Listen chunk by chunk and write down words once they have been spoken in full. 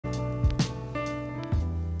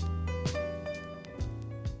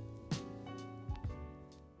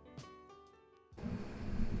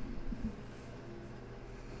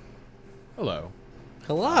Hello.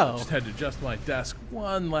 Hello. Just had to adjust my desk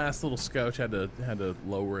one last little scotch. Had to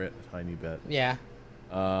lower it a tiny bit. Yeah.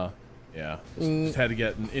 Yeah. Just had to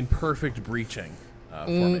get an imperfect breaching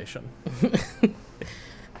formation.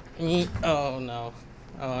 Oh no.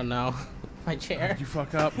 Oh no. My chair. Did you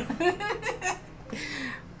fuck up?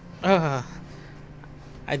 I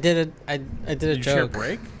did a Did your chair joke.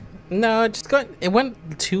 break? No, it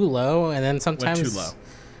went too low, and then sometimes Went too low.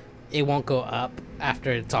 It won't go up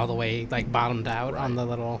after it's all the way like bottomed out on the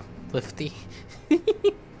little lifty.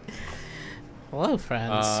 Hello,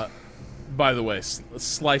 friends. By the way,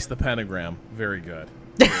 slice the pentagram. Very good.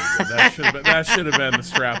 Very good. That should have been the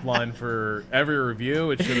strap line for every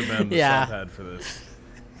review. It should have been the subhead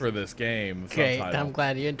for this game. Great. Subtitle. I'm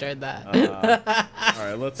glad you enjoyed that. All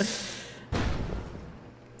right, let's.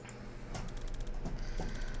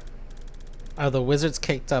 Are the wizards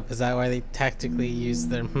caked up? Is that why they tactically use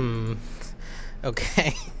their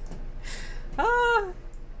Okay. I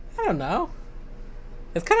don't know.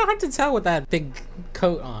 It's kind of hard to tell with that big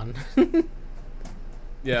coat on.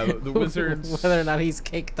 Yeah, the wizards. Whether or not he's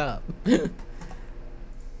caked up. I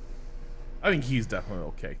think he's definitely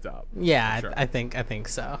all caked up. Yeah, sure. I think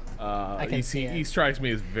so. I can see it. He strikes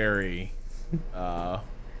me as very,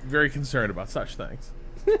 very concerned about such things.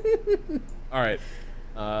 All right.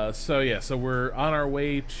 So we're on our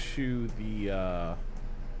way to the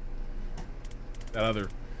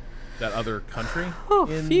that other country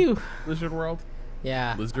in Lizard World.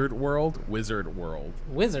 Yeah. Wizard World. Wizard World.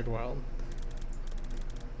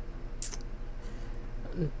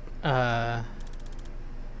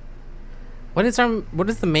 What is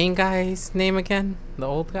the main guy's name again? The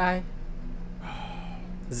old guy?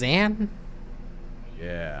 Zan?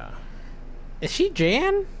 Yeah. Is she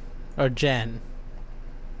Jan or Jen?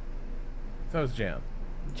 That was Jan.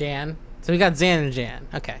 Jan. So we got Zan and Jan.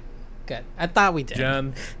 Okay. Good. I thought we did.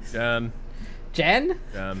 Jen? Zan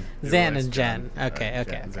and Jen. Okay, right,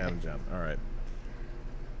 okay. Zan and Jen. All right.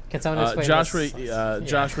 Can someone explain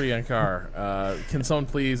Joshua Yankar, can someone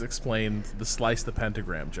please explain the slice the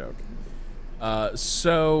pentagram joke?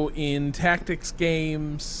 So in tactics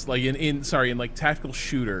games, like in like tactical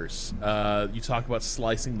shooters, you talk about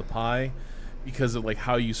slicing the pie because of like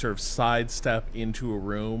how you sort of sidestep into a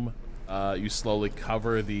room. You slowly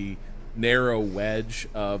cover the narrow wedge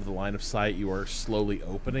of the line of sight you are slowly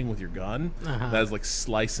opening with your gun. That is like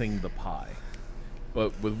slicing the pie.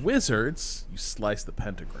 But with wizards, you slice the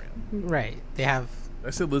pentagram. Right. They have... Did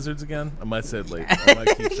I say lizards again? I might say it later. I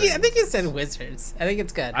might keep saying I think you said wizards. I think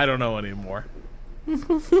it's good. I don't know anymore.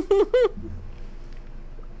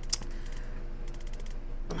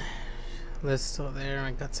 Liz's still there.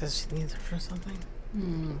 My gut says she needs it for something.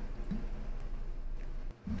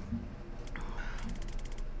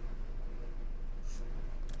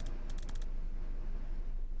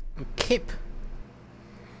 Kip.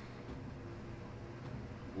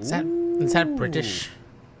 Is that British?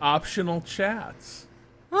 Optional chats.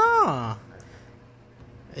 Oh.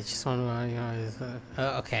 I just want to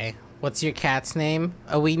okay. What's your cat's name?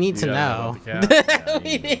 Oh, we need to know.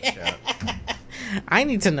 I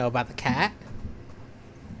need to know about the cat.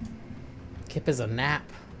 Kip is a nap.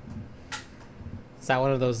 Is that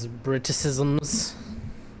one of those Briticisms?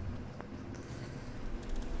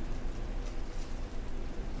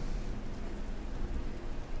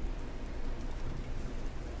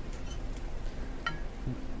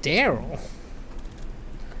 Daryl.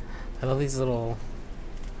 I love these little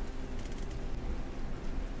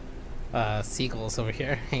seagulls over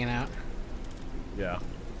here hanging out. Yeah.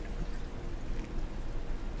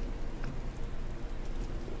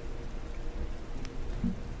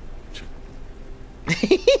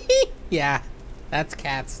 Yeah, that's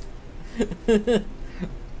cats.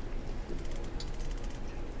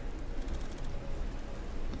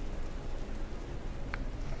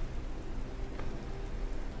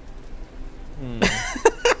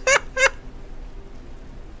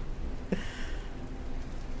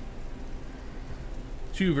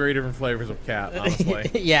 Two very different flavors of cat,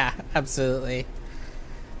 honestly. Yeah, absolutely.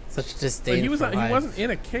 Such disdain. But he wasn't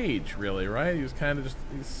in a cage, really, right? He was kind of just.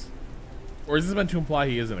 Or has this meant to imply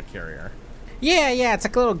he is in a carrier? Yeah. It's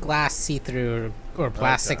like a little glass see-through or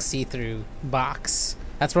plastic see-through box.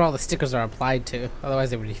 That's where all the stickers are applied to.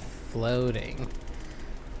 Otherwise, they would be floating.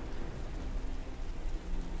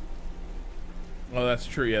 Oh, that's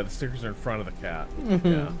true. Yeah, the stickers are in front of the cat. Mm-hmm.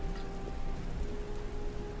 Yeah.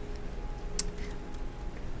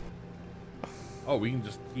 Oh, we can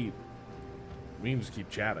just keep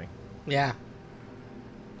chatting. Yeah.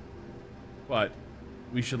 But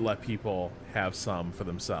we should let people have some for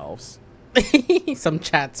themselves. Some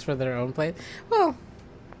chats for their own play. Well,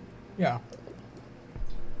 yeah.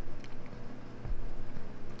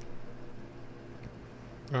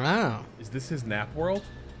 Wow. Is this his nap world?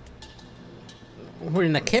 We're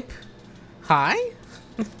in a kip? Hi?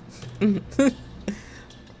 Mm.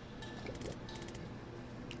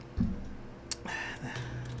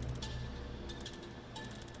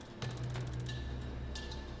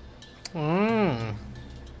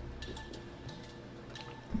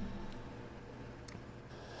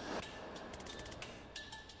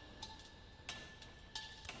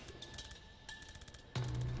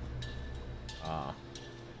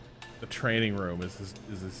 The training room is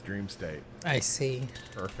his dream state. I see.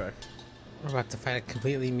 Perfect. We're about to fight a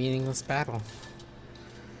completely meaningless battle.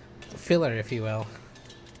 Filler, if you will.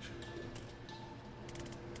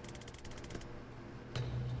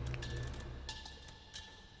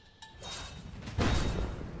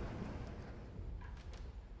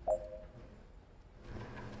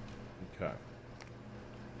 Okay.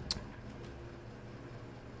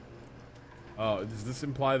 Oh, does this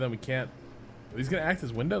imply that we can't... Are these gonna act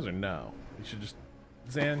as windows or no? We should just...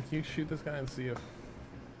 Zan, can you shoot this guy and see if...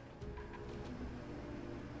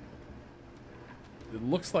 It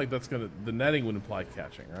looks like that's gonna... The netting would imply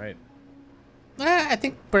catching, right? I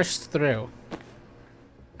think burst through.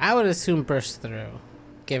 I would assume burst through.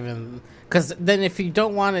 Given... Because then if you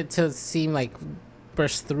don't want it to seem like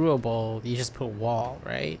burst throughable, you just put wall,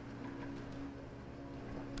 right?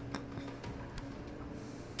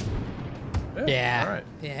 Yeah. All right.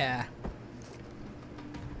 Yeah.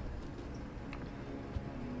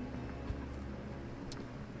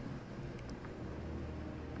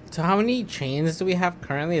 So how many chains do we have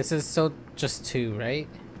currently? This is still just 2, right?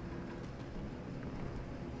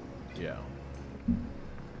 Yeah.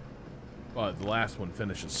 But the last one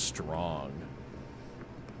finishes strong.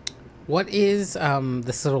 What is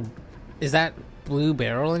this little... Is that blue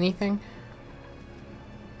barrel anything?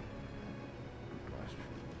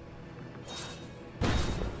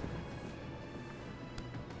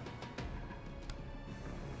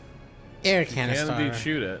 Air canister. Can indeed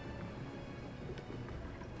shoot it.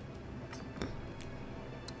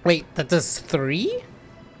 Wait, that does 3?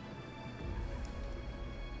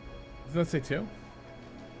 Doesn't that say 2?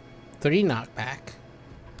 3 knockback.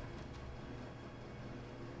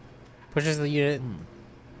 Pushes the unit.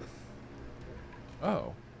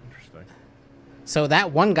 Oh, interesting. So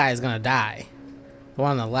that one guy is gonna die. The one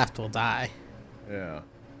on the left will die. Yeah.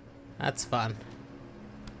 That's fun.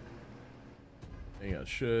 Hang on,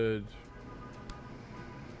 should...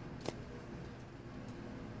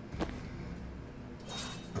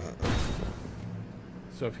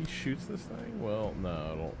 So if he shoots this thing, well,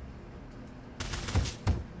 no, it'll...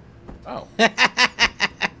 Oh.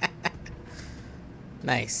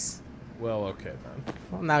 Nice. Well, okay then.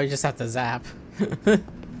 Well, now we just have to zap. I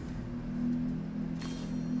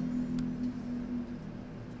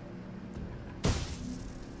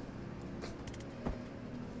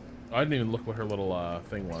didn't even look what her little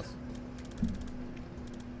thing was.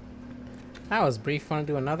 That was brief. Want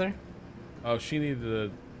to do another? Oh, she needed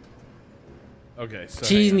to... Okay, so...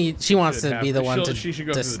 She wants to be the one to... She should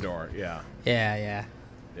go through the door, yeah. Yeah, yeah.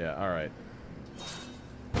 Yeah, alright.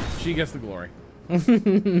 She gets the glory.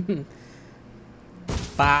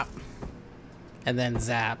 Bop. And then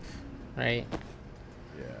zap, right?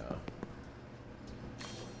 Yeah.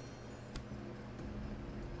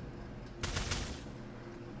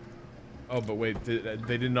 Oh, but wait, they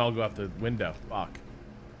didn't all go out the window. Fuck.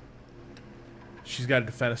 She's got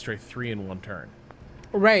to defenestrate 3 in 1 turn.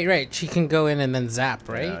 Right, right. She can go in and then zap,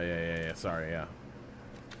 right? Yeah. Sorry, yeah.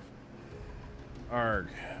 Arg.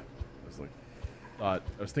 I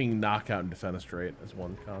was thinking knockout and defenestrate as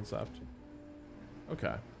one concept.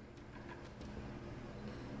 Okay.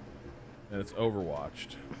 And it's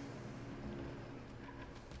overwatched.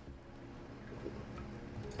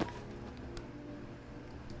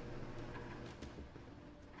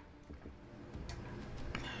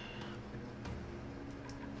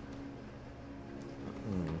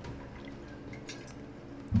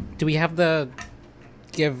 Do we have the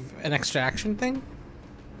give an extra action thing?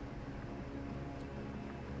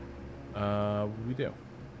 We do.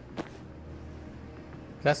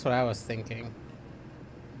 That's what I was thinking.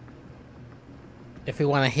 If we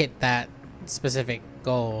want to hit that specific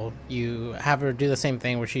goal, you have her do the same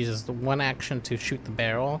thing where she uses the one action to shoot the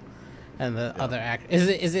barrel, and the other act.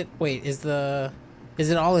 Is it? Wait, is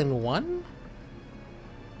it all in one,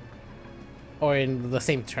 or in the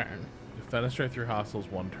same turn? Defenestrate through hostiles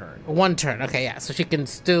 1 turn. 1 turn. Okay, yeah. So she can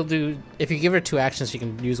still do. If you give her 2 actions, she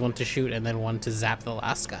can use 1 to shoot and then 1 to zap the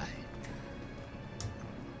last guy.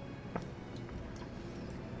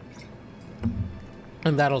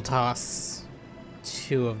 And that'll toss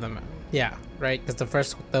 2 of them. Yeah, right.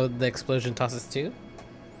 Because the explosion tosses 2.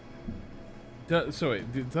 So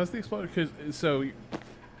wait, does the exploder? Because so,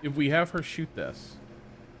 if we have her shoot this,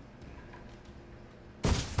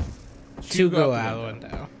 To go out the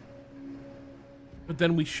window. But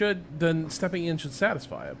then stepping in should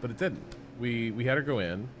satisfy it, but it didn't. We had her go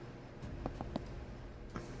in.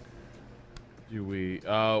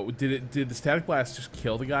 Did the static blast just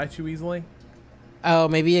kill the guy too easily? Oh,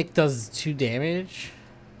 maybe it does 2 damage.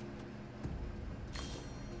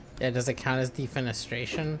 Yeah, does it count as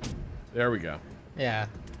defenestration? There we go. Yeah.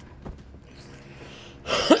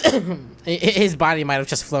 His body might have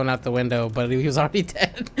just flown out the window, but he was already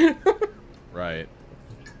dead. Right.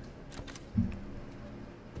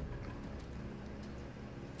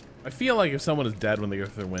 I feel like if someone is dead when they go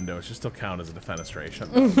through the window, it should still count as a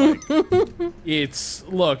defenestration.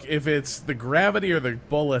 Like, look, if it's the gravity or the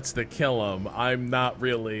bullets that kill them, I'm not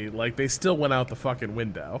really, like, they still went out the fucking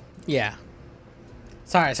window. Yeah.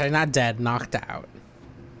 Sorry, not dead, knocked out.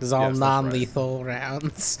 This is all Yes, non-lethal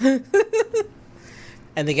rounds.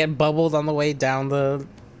 And they get bubbled on the way down the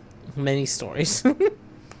many stories. Did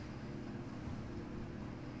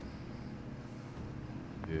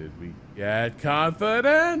we get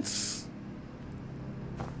confidence?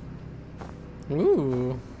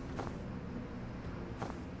 Ooh.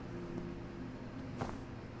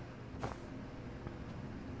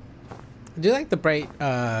 I do like the bright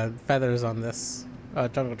feathers on this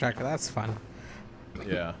jungle tracker. That's fun.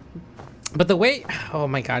 Yeah. But the way... Oh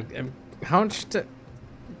my god. How much... Can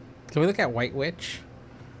we look at White Witch?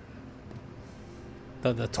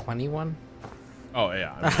 The 21? Oh,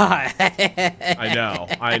 yeah.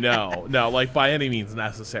 I know. No, like, by any means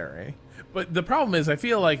necessary. But the problem is, I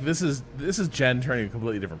feel like this is Jen turning a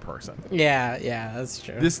completely different person. Yeah, that's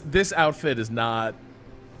true. This outfit is not...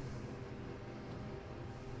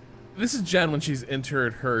 This is Jen when she's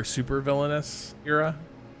entered her super villainous era,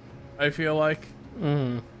 I feel like.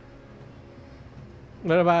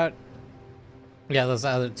 What about... Yeah, those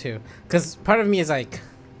other two. Because part of me is like,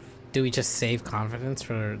 do we just save confidence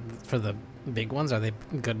for the big ones? Are they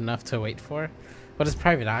good enough to wait for? What does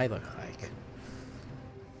Private Eye look like?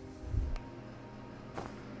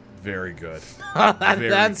 Very good.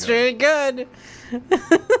 That's very good.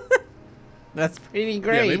 That's pretty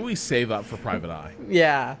great. Yeah, maybe we save up for Private Eye.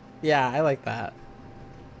 Yeah, I like that.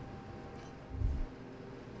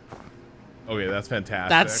 Okay, that's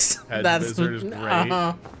fantastic. That's Wizard is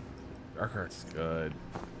great. Darkheart's good.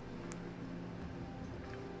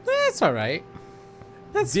 That's all right.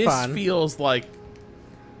 That's fun. This feels like...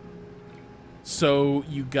 So,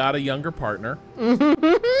 you got a younger partner.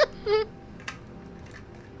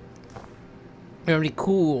 Very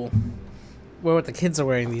cool. Wear what the kids are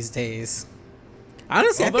wearing these days.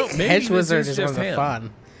 Honestly, Although, I think Hedge Wizard is one of the him.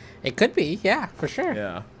 fun. It could be, yeah, for sure.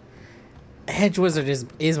 Yeah. Hedge Wizard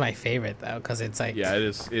is my favorite though, because it's like... Yeah, it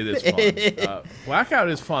is fun. Blackout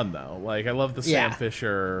is fun though. Like, I love the Sam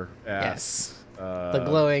Fisher ass. Yes. The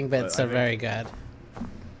glowing bits are very good.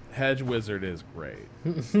 Hedge Wizard is great.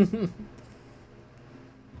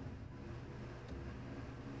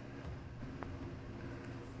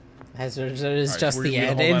 Hedge Wizard is just so the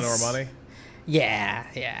end. Hold on to our money? Yeah,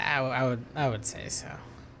 I would say so.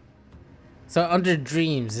 So under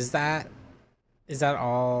Dreams, is that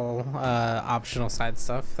all optional side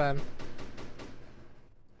stuff then?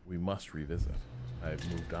 We must revisit. I've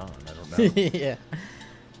moved on. I don't know. Yeah.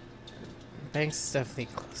 Banks is definitely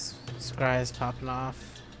close. Scry's popping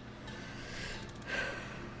off.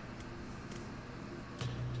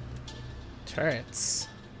 Turrets.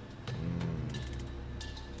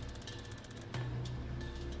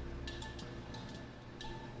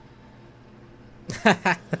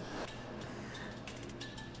 Have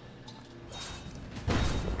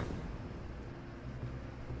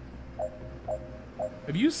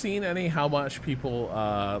you seen how much people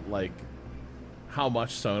like how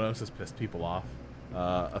much Sonos has pissed people off?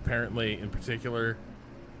 Apparently, in particular,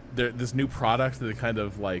 this new product that they kind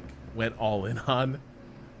of like went all in on.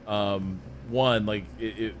 One, like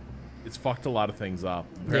it's fucked a lot of things up.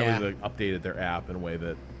 Apparently, they updated their app in a way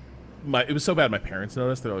that it was so bad my parents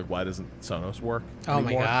noticed. They're like, "Why doesn't Sonos work anymore?"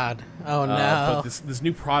 My god! Oh no! But this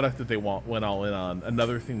new product that they went all in on.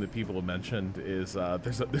 Another thing that people have mentioned is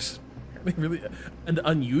there's really an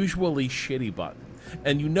unusually shitty button,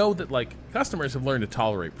 and you know that like customers have learned to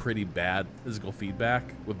tolerate pretty bad physical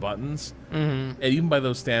feedback with buttons, and even by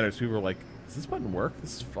those standards, people are like, "Does this button work?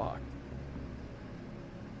 This is fucked."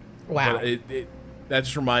 Wow! But that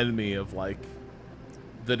just reminded me of like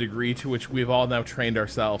the degree to which we've all now trained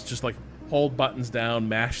ourselves, just like hold buttons down,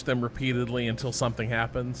 mash them repeatedly until something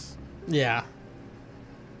happens. Yeah.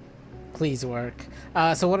 Please work.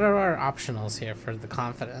 So what are our optionals here for the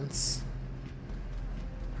confidence?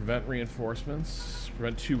 prevent reinforcements.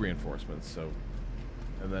 Prevent 2 reinforcements. So,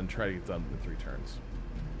 and then try to get done in 3 turns.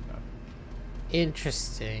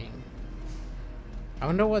 Interesting. I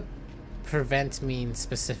wonder what prevent means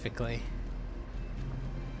specifically.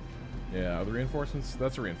 Yeah, the reinforcements.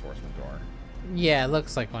 That's a reinforcement door. Yeah, it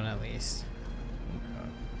looks like one at least. Okay.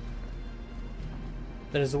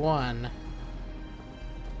 There's one.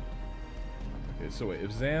 Okay, so wait,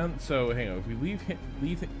 if Zan, so hang on, if we leave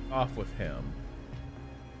off with him.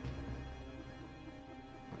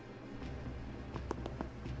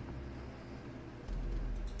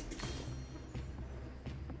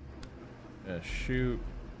 Shoot.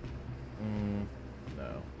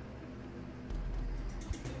 No.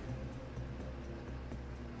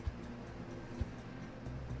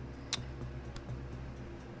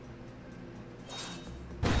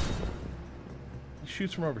 He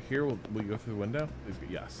shoots from over here. Will we go through the window?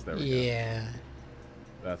 Yes, there we go. Yeah.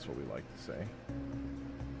 That's what we like to say.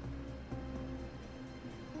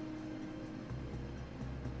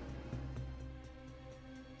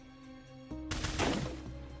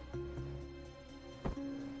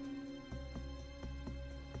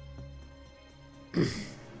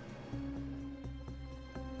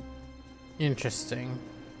 Interesting.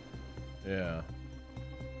 Yeah.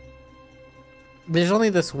 There's only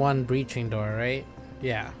this one breaching door, right?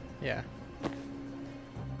 Yeah. Yeah.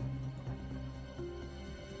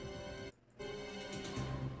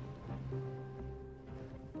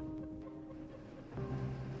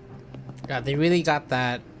 God, they really got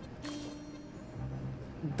that.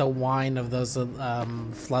 The whine of those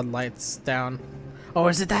floodlights down. Oh,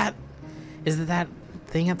 is it that? Is it that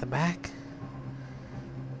thing at the back?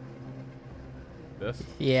 This?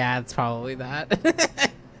 Yeah, it's probably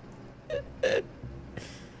that.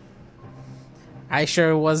 I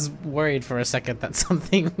sure was worried for a second that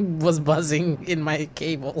something was buzzing in my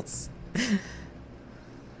cables.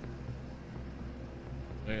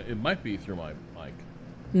 It might be through my mic.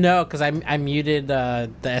 No, because I muted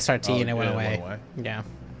the SRT and it went away. Yeah.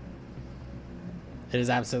 It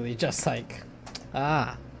is absolutely just like,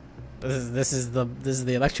 this is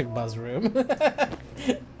the electric buzz room.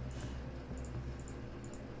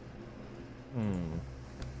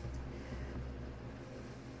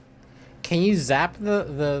 Can you zap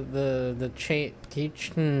the chain?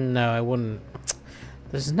 No, I wouldn't.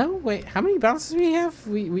 There's no way. How many bounces do we have?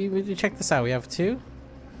 We check this out. We have 2.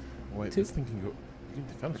 Wait, 2? this thing can go. You can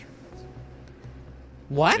defend us.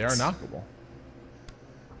 What? They are knockable.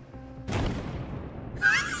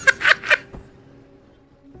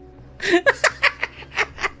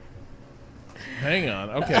 Hang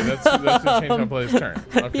on. Okay, that's gonna change my player's turn.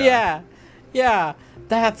 Okay. Yeah,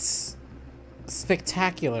 that's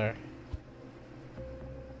spectacular.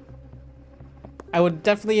 I would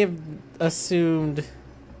definitely have assumed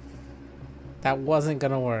that wasn't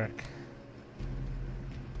gonna work.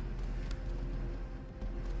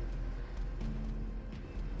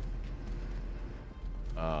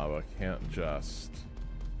 I can't just.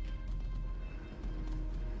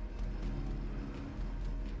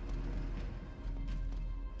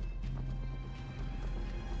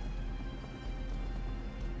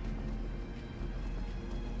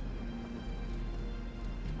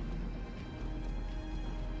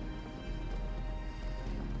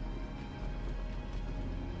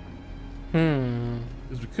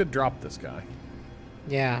 Because we could drop this guy.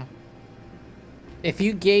 Yeah. If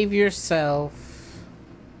you gave yourself...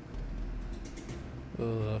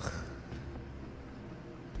 Ugh.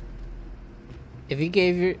 If you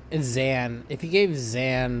gave Zan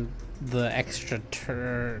the extra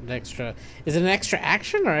turn, is it an extra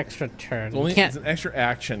action or extra turn? It's an extra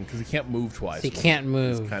action because he can't move twice. So he can't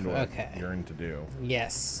move. It's kind of what you're in to do.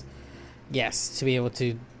 Yes, to be able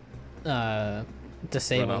to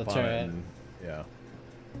disable the turret. Yeah.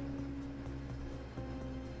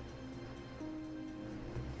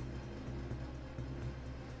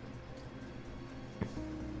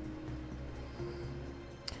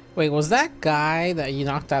 Wait, was that guy that you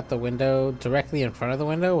knocked out the window directly in front of the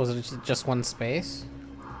window? Was it just one space?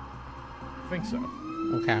 I think so.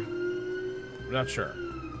 Okay. I'm not sure.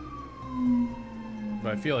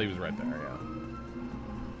 But I feel he was right there, yeah. I'm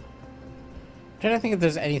trying to think if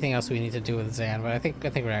there's anything else we need to do with Zan, but I think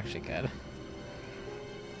we're actually good.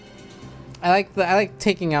 I like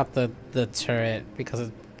taking out the turret because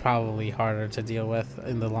it's probably harder to deal with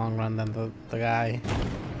in the long run than the guy.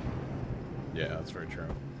 Yeah, that's very true.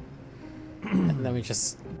 And then we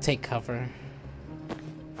just take cover.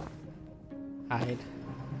 Hide.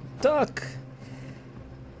 Duck!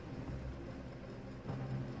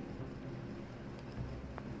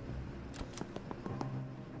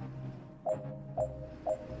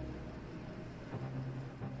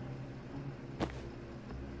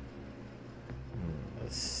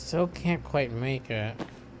 Still can't quite make it.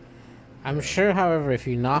 I'm sure, however, if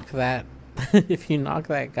you knock that, if you knock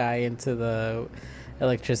that guy into the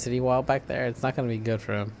electricity wall back there, it's not gonna be good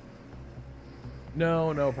for him.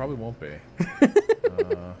 No, probably won't be.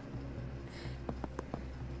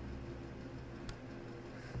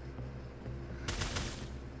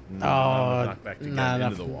 Knock back to get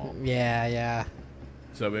into the wall. Yeah.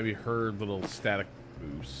 So maybe her little static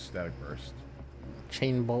boost, static burst.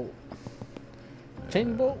 Chain bolt.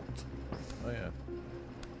 Chain bolt. Oh yeah.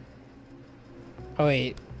 Oh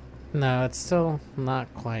wait, no, it's still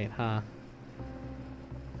not quite, huh?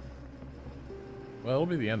 Well, it'll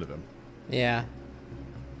be the end of him. Yeah.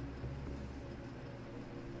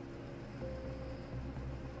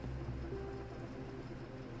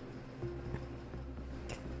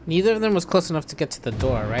 Neither of them was close enough to get to the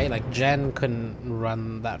door, right? Like, Jen couldn't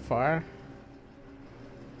run that far.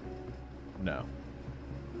 No.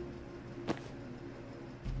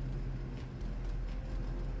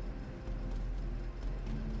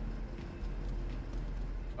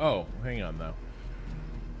 Oh, hang on though.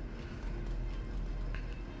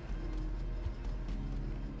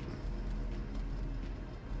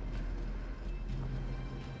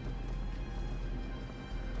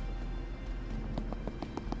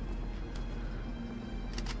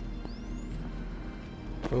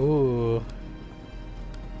 Ooh.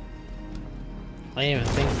 I didn't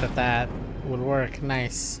even think that that would work.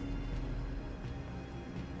 Nice.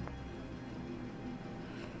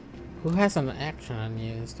 Who has an action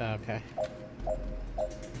unused? Oh, okay.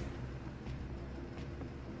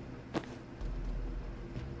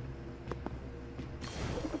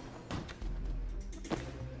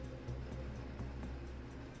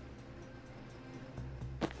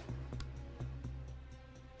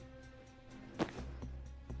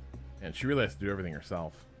 And she really has to do everything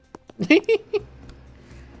herself.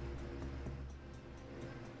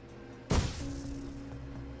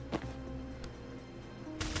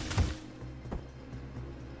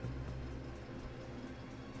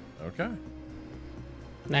 Okay.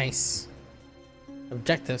 Nice.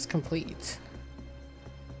 Objectives complete.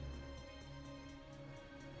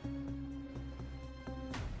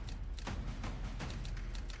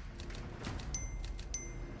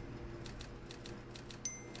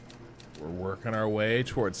 We're working our way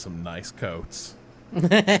towards some nice coats.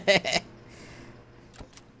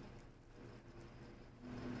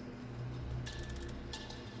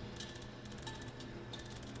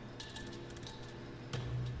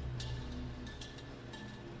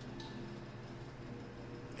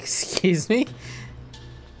 Excuse me?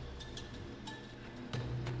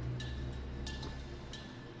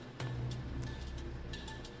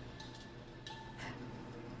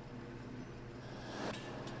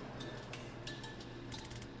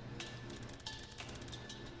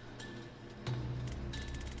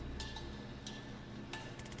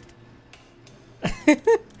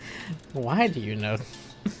 Why do you know?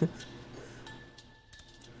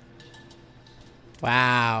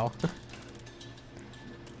 Wow.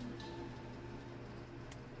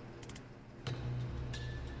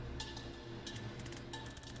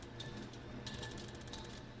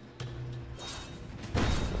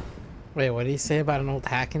 Wait, what did he say about an old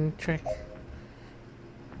hacking trick?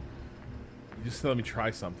 You just let me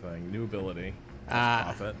try something. New ability.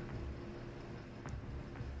 Profit.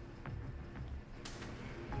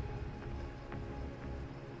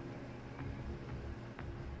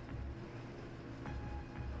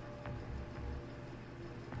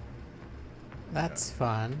 That's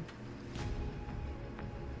fun.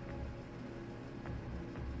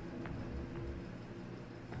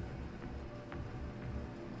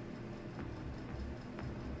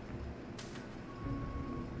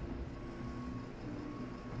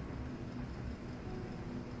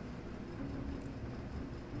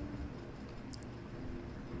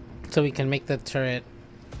 So we can make the turret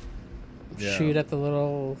shoot at the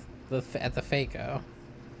little at the Fako.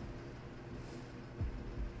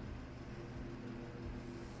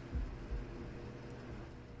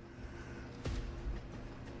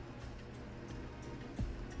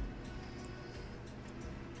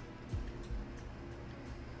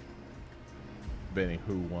 Debating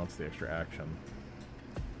who wants the extra action.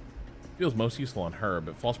 Feels most useful on her,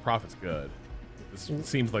 but false prophet's good. This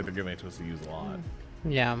seems like they're giving it to us to use a lot.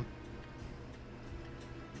 Yeah.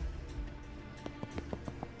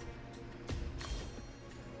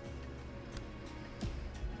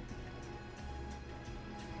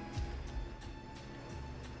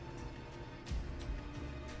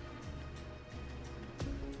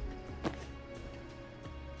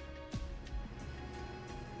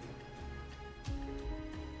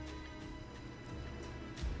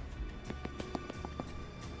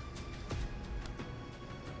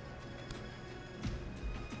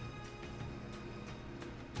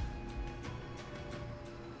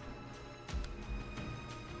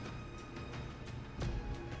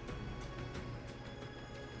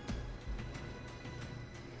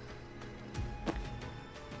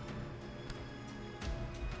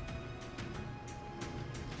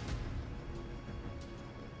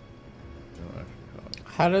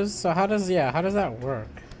 how does that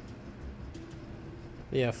work?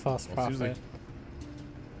 Yeah, false Well, it seems prophet.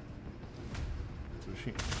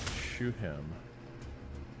 like shoot him.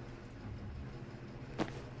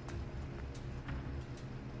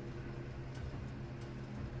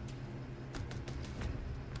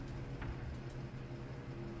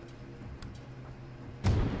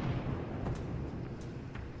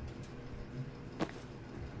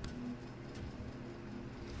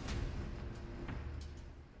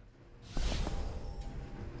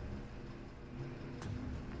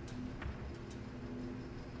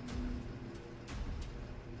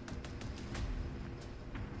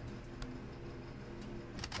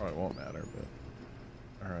 Oh, it won't matter,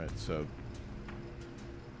 but all right. So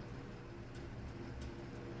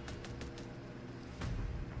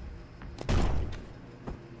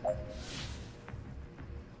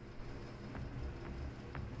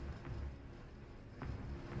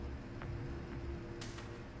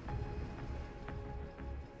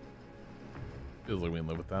feels like we can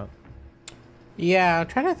live with that. Yeah, I'm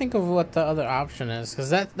trying to think of what the other option is, because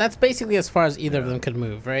that's basically as far as either of them could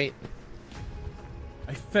move, right?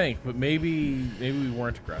 I think, but maybe we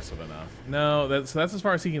weren't aggressive enough. No, that's as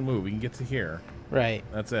far as he can move. He can get to here. Right.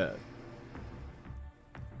 That's it.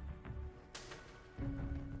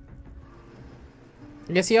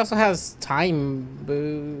 I guess he also has time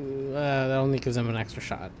boo. That only gives him an extra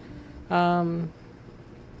shot. And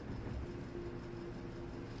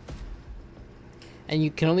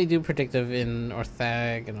you can only do predictive in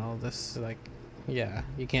orthag and all this. Like, yeah,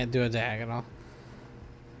 you can't do a diagonal.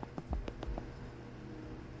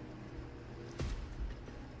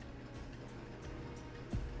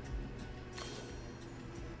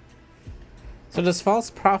 So does false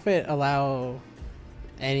prophet allow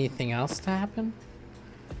anything else to happen?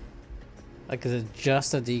 Like, is it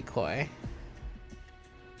just a decoy?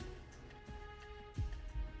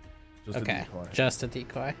 Just Okay, a decoy. just a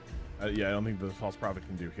decoy. Yeah, I don't think the false prophet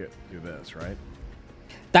can do this, right?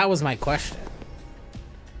 That was my question.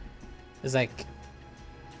 It's like,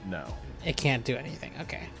 No. it can't do anything.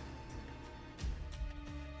 Okay.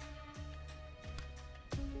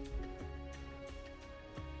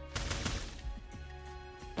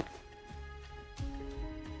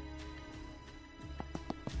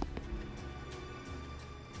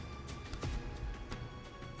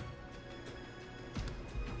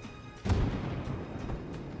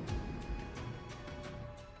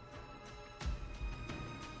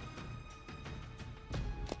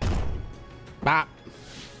 Bop.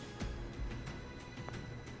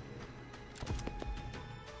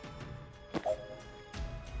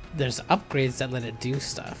 There's upgrades that let it do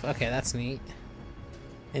stuff. Okay, that's neat.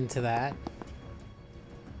 Into that.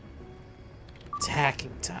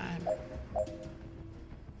 Attacking time.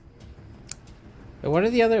 But what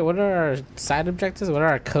are our side objectives? What are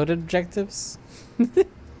our coded objectives?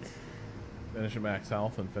 Finish at max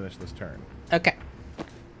health and finish this turn. Okay.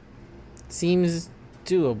 Seems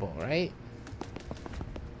doable, right?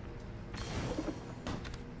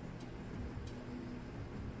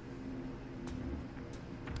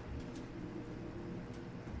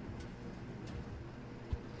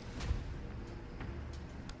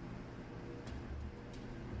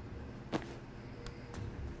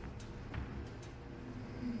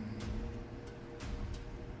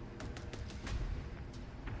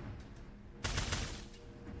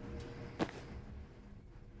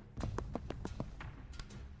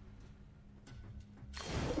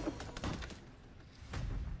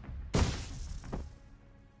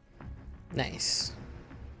 Nice.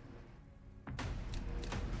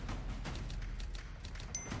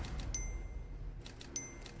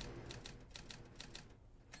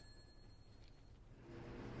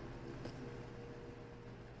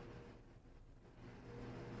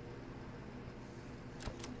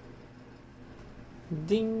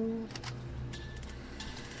 Ding.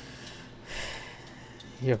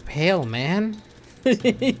 You're pale, man.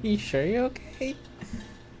 You sure you're okay?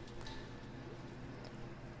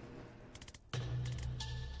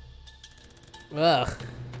 Ugh.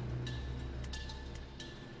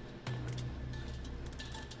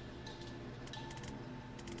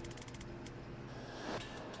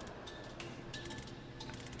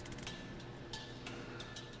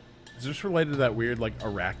 Is this related to that weird, like,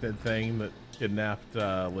 arachnid thing that kidnapped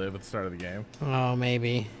Liv at the start of the game? Oh,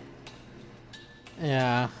 maybe.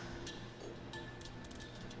 Yeah.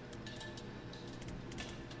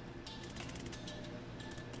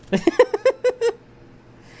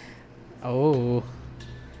 Oh.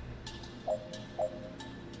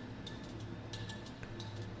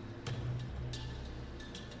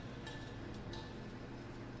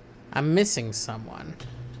 I'm missing someone.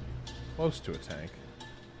 Close to a tank.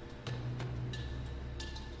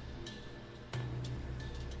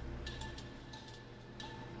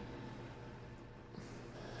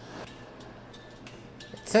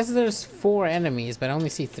 says there's 4 enemies, but I only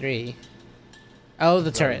see 3. Oh,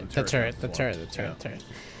 the turret. The turret. The turret. The turret. The turret.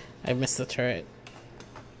 I missed the turret.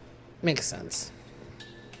 Makes sense.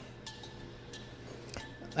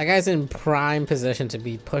 That guy's in prime position to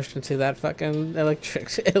be pushed into that fucking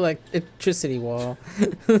electricity wall.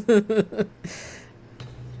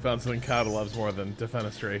 Found something Cado loves more than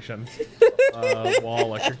defenestration. Wall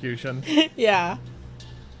electrocution. Yeah.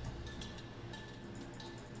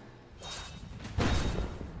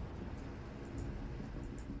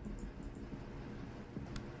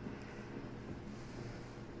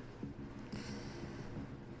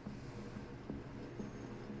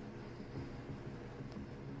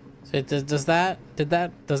 So does that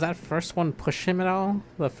first one push him at all?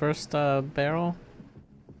 The first barrel?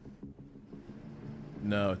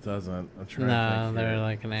 No, it doesn't. I'm trying to No, think they're here.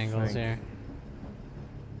 like in angles here.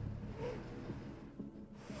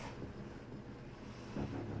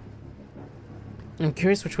 I'm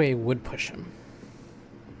curious which way it would push him.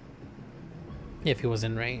 If he was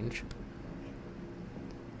in range.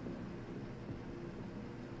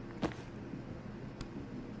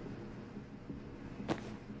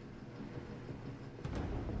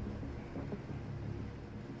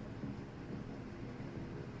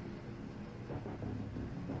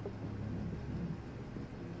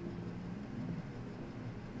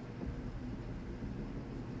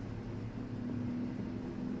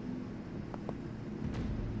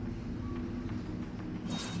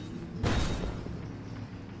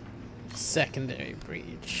 Secondary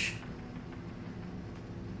breach.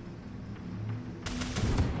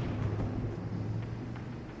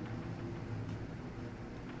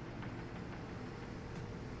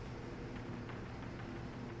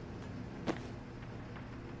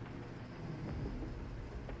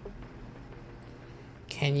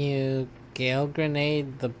 Can you gale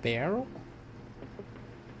grenade the barrel?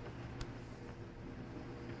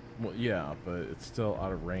 Well, yeah, but it's still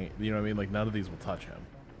out of range. You know what I mean? Like, none of these will touch him.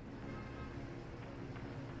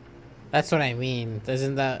 That's what I mean.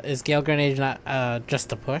 Is gale grenade not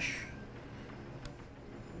just a push?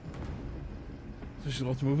 So she'll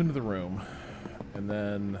have to move into the room, and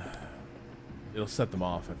then it'll set them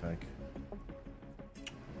off, I think.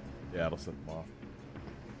 Yeah, it'll set them off.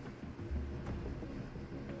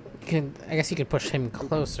 I guess you could push him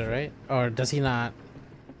closer, right? Or does he not?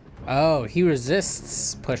 Oh, he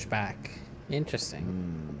resists pushback.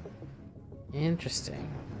 Interesting. Interesting.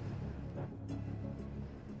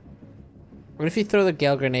 What if you throw the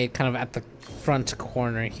gale grenade kind of at the front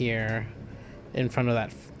corner here, in front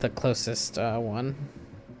of the closest one?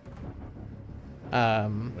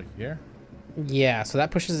 Like here? Yeah, so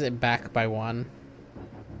that pushes it back by 1.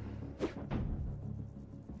 It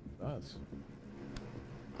does.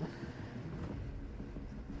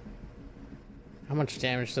 How much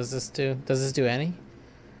damage does this do? Does this do any?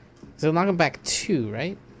 So it'll knock him back 2,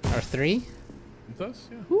 right? Or 3? It does,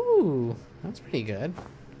 yeah. Ooh, that's pretty good.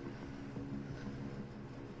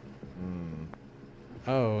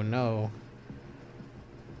 Oh no.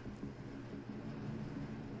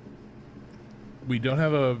 We don't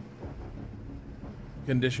have a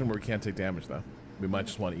condition where we can't take damage, though. We might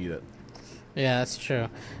just want to eat it. Yeah, that's true.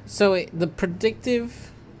 So wait, the predictive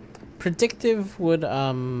would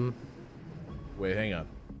Wait, hang on.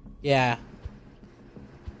 yeah.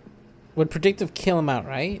 Would predictive kill him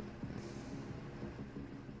outright?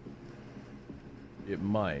 It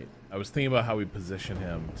might. I was thinking about how we position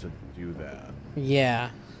him to do that. Yeah.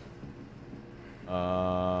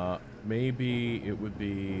 Maybe it would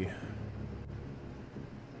be...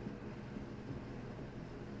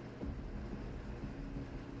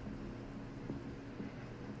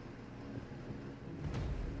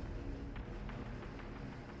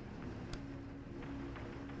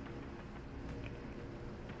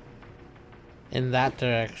 In that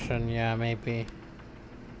direction, yeah, maybe.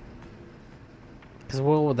 Because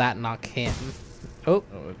where will that knock him? Oh.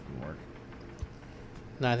 Oh, it didn't work.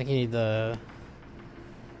 No, I think you need the...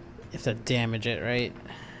 You have to damage it, right?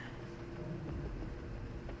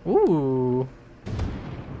 Ooh.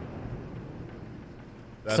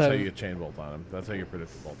 That's So- how you get chain bolt on him. That's how you get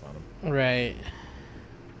predictive bolt on him. Right.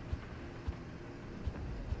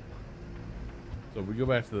 So if we go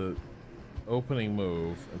back to the opening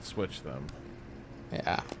move and switch them.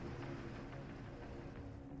 Yeah.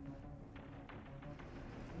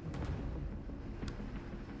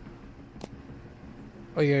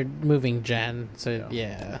 Oh, you're moving Jen, so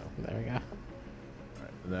yeah. There we go.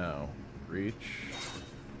 Alright, now reach.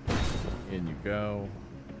 In you go.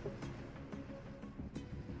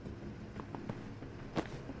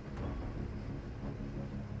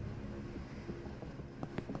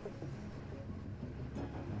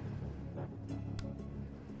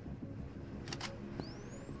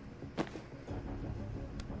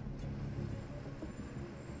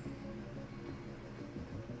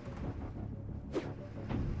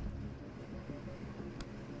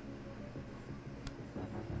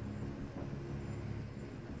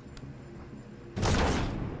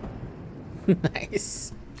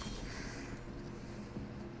 Nice.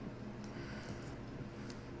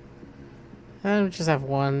 And we just have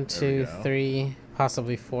 1, 2, 3,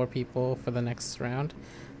 possibly 4 people for the next round.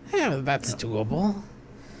 Yeah, that's doable.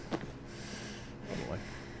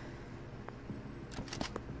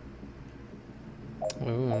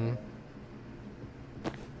 Ooh.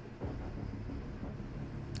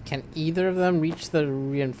 Can either of them reach the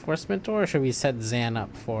reinforcement door, or should we set Zan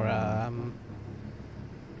up for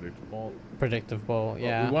predictive bolt?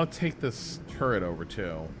 Yeah. We want to take this turret over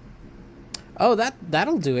too. Oh,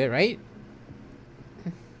 that'll do it, right?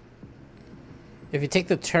 If you take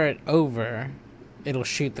the turret over, it'll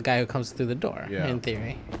shoot the guy who comes through the door, in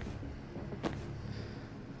theory.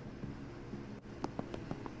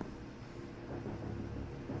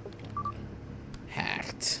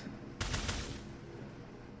 Hacked.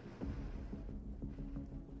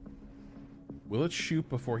 Will it shoot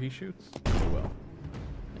before he shoots? It will.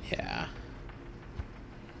 Yeah.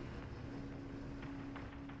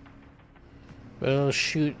 But it'll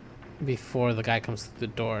shoot before the guy comes through the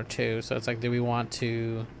door too, so it's like, do we want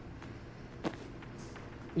to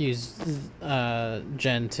use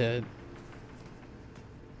Jen to...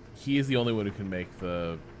 He is the only one who can make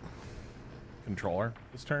the controller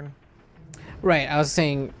this turn. Right, I was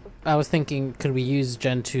thinking, could we use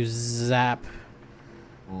Jen to zap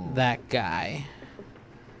that guy?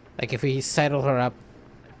 Like, if we sidle her up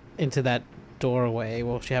into that doorway,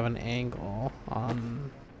 will she have an angle on...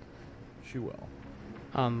 She will.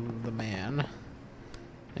 On the man.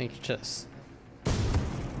 I think just...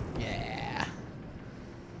 Yeah.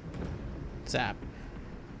 Zap.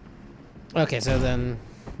 Okay, so then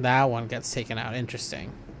that one gets taken out.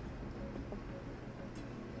 Interesting.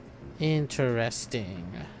 Interesting.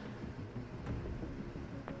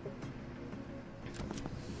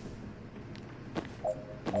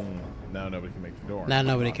 Now nobody can make the door. Now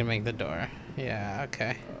nobody can make the door. Yeah,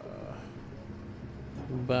 okay.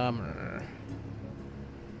 Bummer.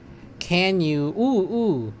 Can you...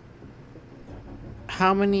 Ooh.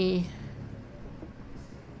 How many...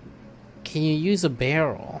 Can you use a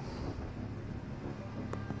barrel?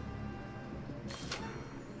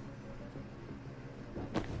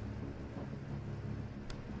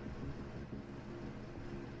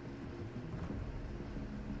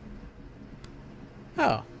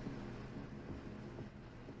 Oh.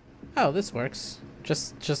 Oh, this works.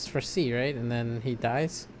 Just for C, right? And then he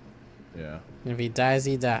dies? Yeah. If he dies,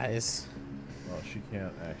 he dies. Well, she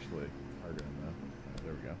can't actually target him though.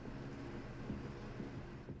 There we go.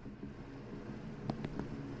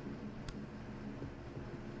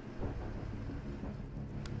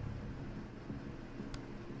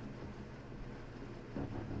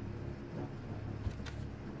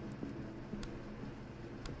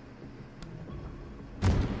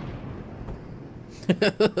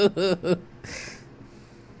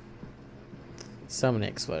 So many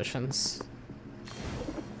explosions.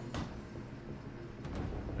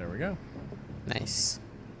 There we go. Nice.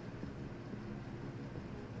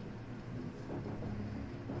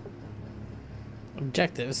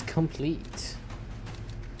 Objectives complete.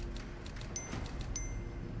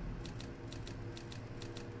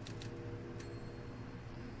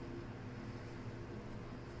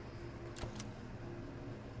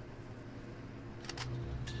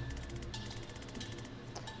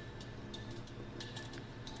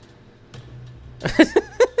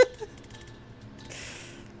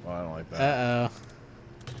 Well, I don't like that. Uh-oh.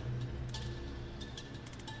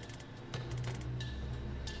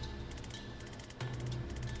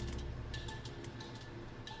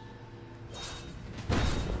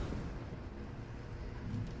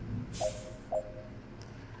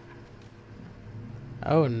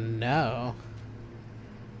 Oh no.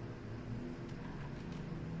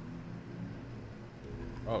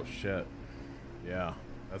 Oh shit. Yeah,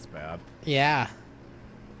 that's bad. Yeah.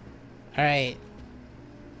 All right.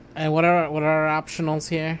 And what are our optionals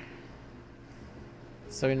here?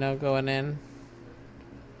 So we know going in.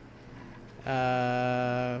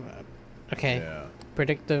 Okay. Yeah.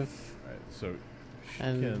 Predictive. All right. So she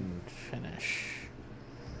And can. finish.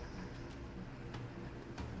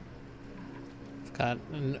 I've got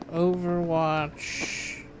an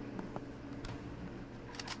Overwatch.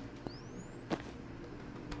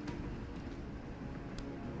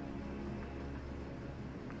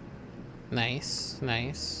 Nice,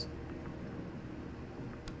 nice.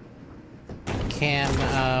 Can,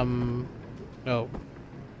 oh.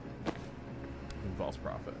 False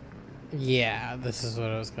prophet. Yeah, this is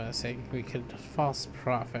what I was gonna say. We could false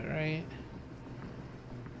prophet, right?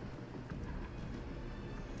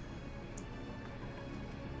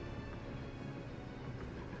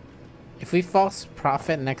 If we false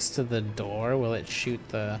prophet next to the door, will it shoot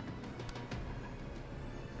the...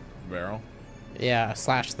 Barrel? Yeah,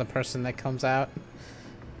 slash the person that comes out?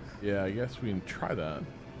 Yeah, I guess we can try that.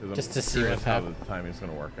 Just to see what how happens. the timing's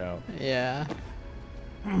gonna work out. Yeah.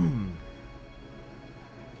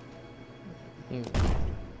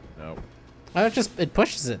 Nope. Oh, it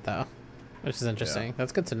pushes it though, which is interesting. Yeah.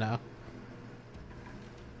 That's good to know.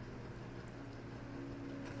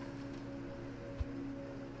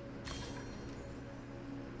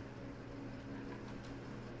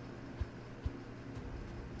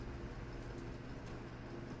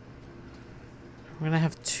 We're gonna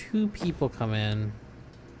have 2 people come in.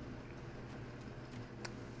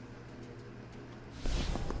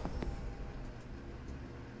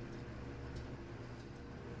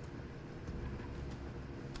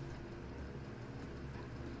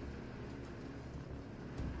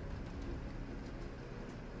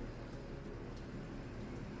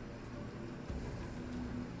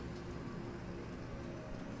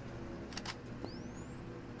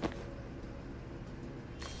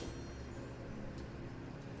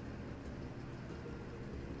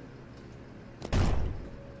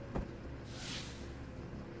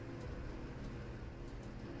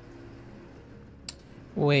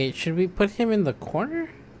 Wait, should we put him in the corner?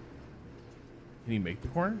 Can he make the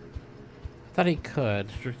corner? I thought he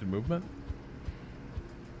could. Restricted movement?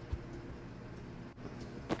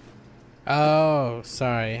 Oh,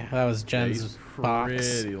 sorry. That was Jen's box.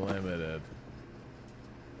 Pretty limited.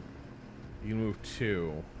 You can move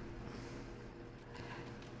 2.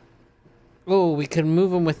 Oh, we could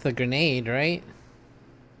move him with the grenade, right?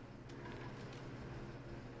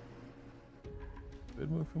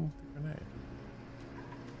 Could move him with the grenade.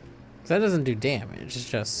 That doesn't do damage, it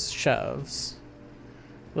just shoves.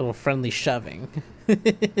 Little friendly shoving.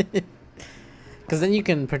 Because then you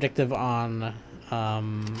can predictive on... Oh,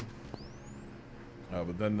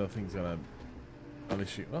 but then nothing's gonna... Unless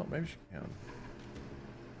she... Well, maybe she can.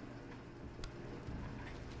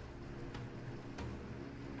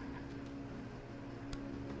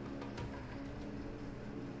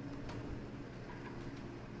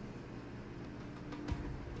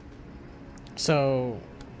 So...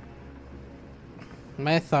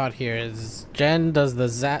 my thought here is Jen does the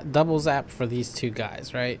double zap for these 2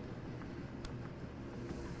 guys, right?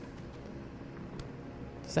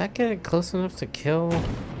 Does that get it close enough to kill?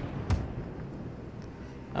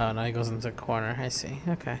 Oh, no, he goes into the corner. I see.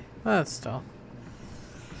 Okay. Well, that's still...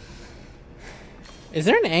 Is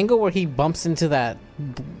there an angle where he bumps into that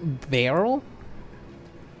barrel?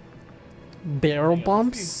 Barrel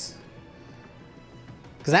bumps?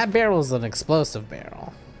 Because that barrel is an explosive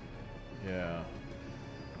barrel. Yeah.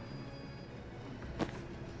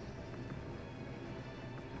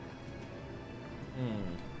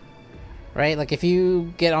 Right? Like if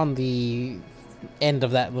you get on the end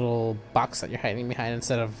of that little box that you're hiding behind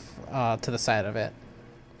instead of to the side of it,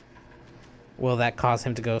 will that cause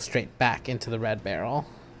him to go straight back into the red barrel?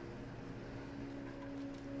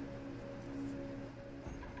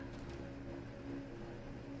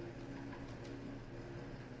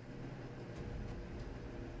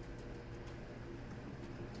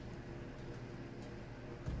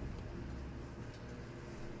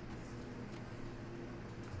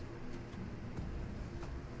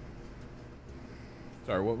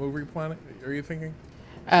 Sorry, what movie planet are you thinking?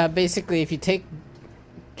 Basically, if you take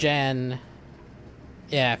Jen...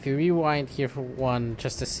 Yeah, if you rewind here for 1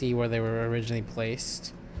 just to see where they were originally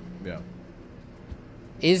placed. Yeah.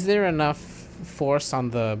 Is there enough force on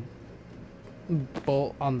the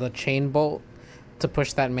bolt, on the chain bolt, to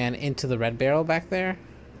push that man into the red barrel back there?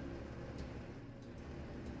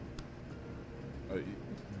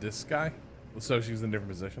 This guy? So she's in a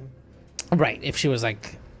different position? Right, if she was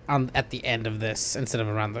like on at the end of this instead of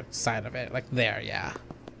around the side of it, like there, yeah.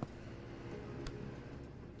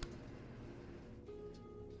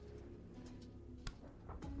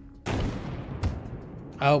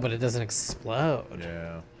 Oh, but it doesn't explode.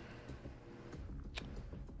 Yeah.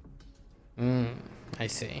 I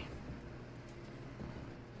see.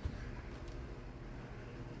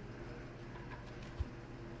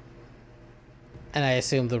 And I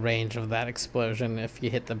assume the range of that explosion, if you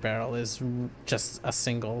hit the barrel, is just a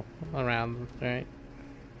single around, right?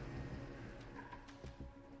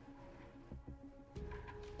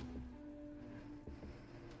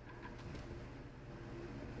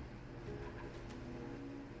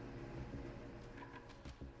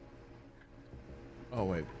 Oh,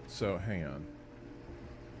 wait. So, hang on.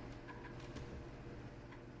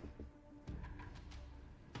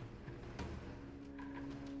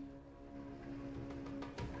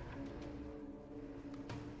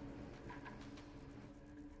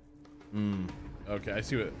 Okay, I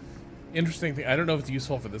see what. Interesting thing. I don't know if it's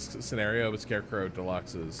useful for this scenario, but Scarecrow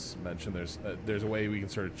Deluxe has mentioned there's a way we can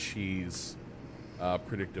sort of cheese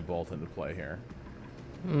predictive bolt into play here.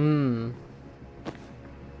 Hmm.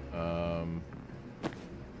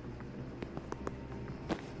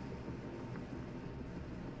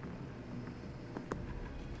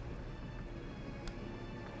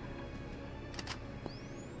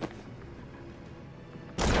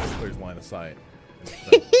 There's line of sight.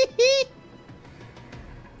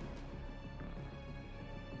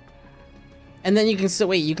 And then you can still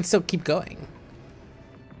wait. You can still keep going.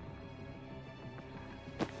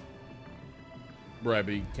 Right,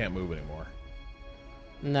 but you can't move anymore.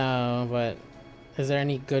 No, but is there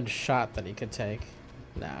any good shot that he could take?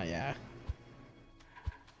 No, yeah.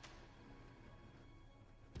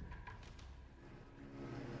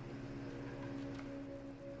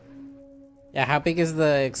 Yeah, how big is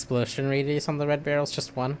the explosion radius on the red barrels?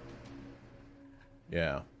 Just one?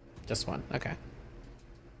 Yeah. Just one, okay.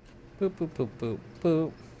 Boop, boop, boop, boop,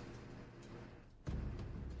 boop.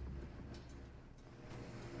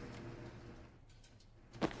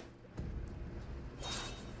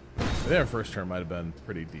 Their first turn might have been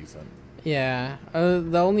pretty decent. Yeah,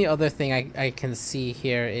 the only other thing I can see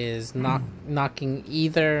here is knocking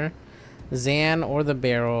either Zan or the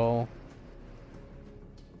barrel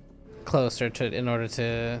closer to in order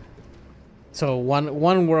to. So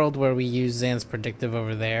one world where we use Zan's predictive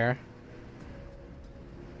over there.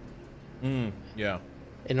 Yeah.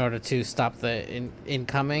 In order to stop the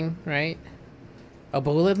incoming, right? Oh,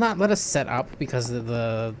 but will it not let us set up because of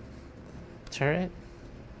the turret?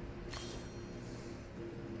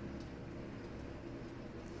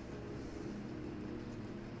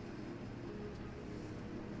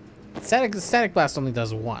 Static blast only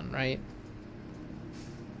does one, right?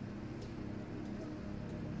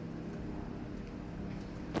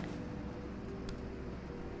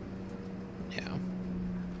 Yeah.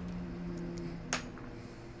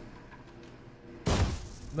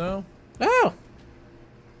 No. Oh.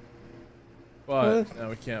 But no,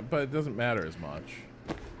 we can't. But it doesn't matter as much.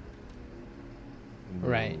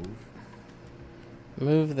 Right.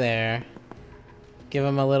 Move there. Give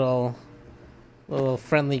him a little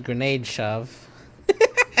friendly grenade shove.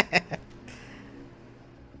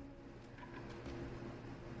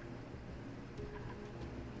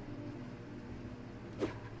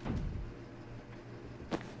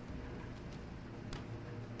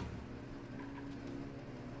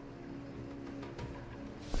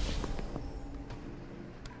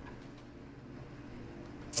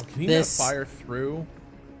 Oh, can he not fire through?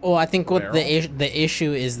 Well, I think what the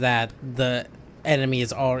issue is that the enemy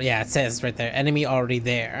is already, yeah, it says right there, enemy already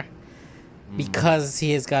there. Because he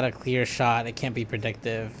has got a clear shot, it can't be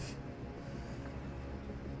predictive.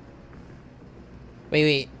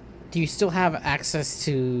 Wait, do you still have access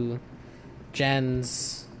to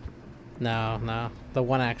Jen's? No, the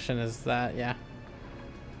one action is that, yeah.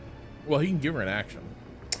 Well, he can give her an action.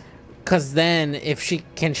 Cause then if she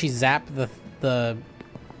zap the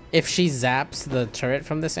if she zaps the turret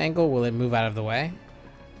from this angle, will it move out of the way?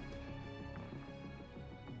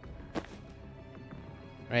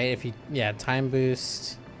 Right, if you, yeah, time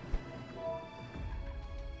boost.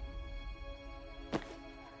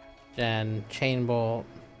 Then chain bolt.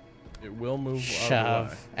 It will move shove. out of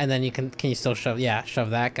the way. And then can you still shove, yeah, shove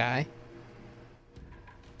that guy.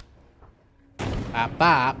 Bop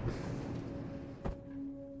bop.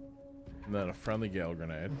 And then a friendly Gale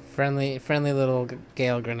grenade. Friendly little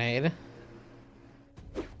Gale grenade.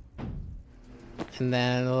 And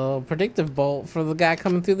then a little predictive bolt for the guy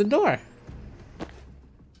coming through the door.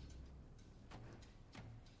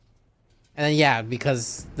 And then, yeah,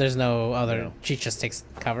 because there's no other, she just takes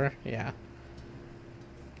cover, yeah.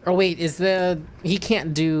 Oh wait, he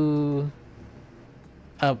can't do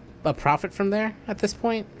a profit from there at this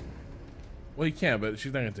point? Well, he can, but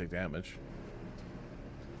she's not gonna take damage.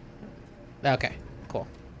 Okay, cool.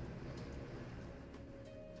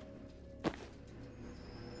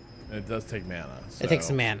 And it does take mana. So. It takes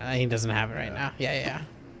some mana. He doesn't have it right now. Yeah.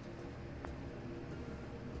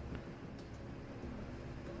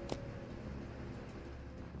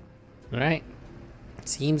 All right.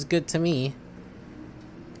 Seems good to me.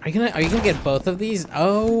 Are you gonna get both of these?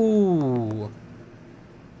 Oh,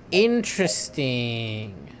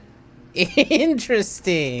 interesting.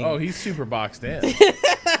 Interesting. Oh, he's super boxed in.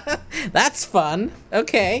 That's fun.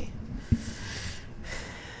 Okay.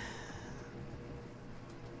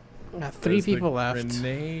 Got three people left.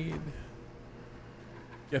 Grenade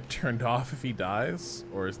get turned off if he dies,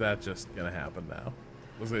 or is that just gonna happen now?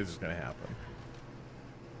 Looks like it's just gonna happen.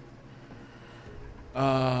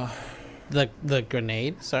 The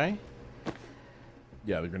grenade. Sorry.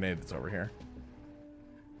 Yeah, the grenade that's over here.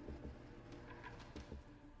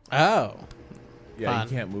 Oh. Yeah, Fun.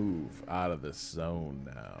 you can't move out of this zone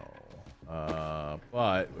now.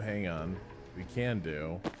 But hang on, we can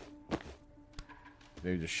do.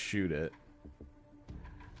 Maybe just shoot it,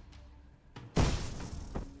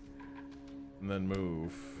 and then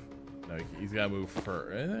move. No, he's got to move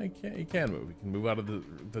first. He can move. He can move out of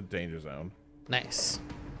the danger zone. Nice.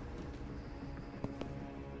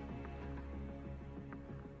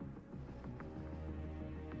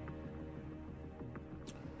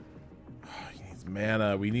 He needs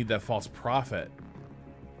mana. We need that false prophet.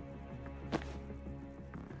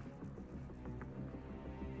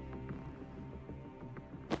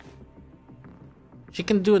 She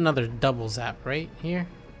can do another double zap right here.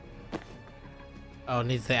 Oh, it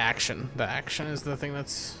needs the action. The action is the thing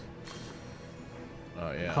that's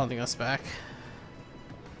holding us back.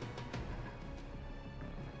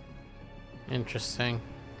 Interesting.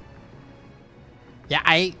 Yeah,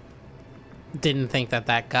 I didn't think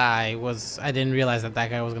that guy was... I didn't realize that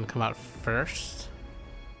guy was going to come out first.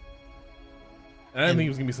 I didn't think he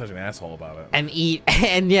was going to be such an asshole about it. And eat...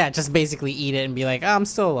 And yeah, just basically eat it and be like, oh, I'm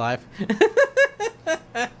still alive.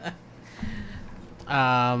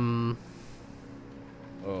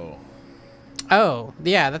 Oh,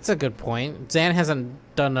 yeah, that's a good point. Zan hasn't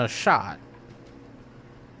done a shot.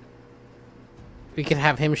 We could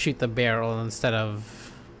have him shoot the barrel instead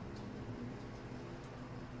of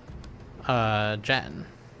Jen.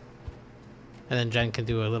 And then Jen can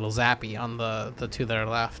do a little zappy on the two that are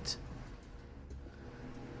left.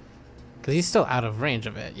 Because he's still out of range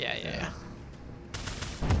of it. Yeah.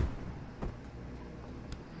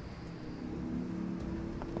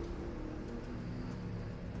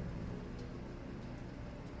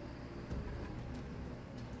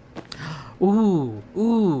 Ooh.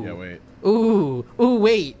 Yeah, wait. Ooh,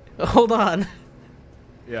 wait. Hold on.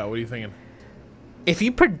 Yeah, what are you thinking? If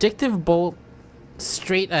you predictive bolt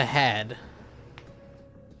straight ahead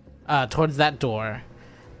towards that door,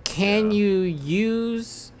 can you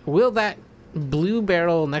use... Will that blue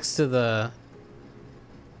barrel next to the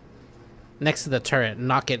turret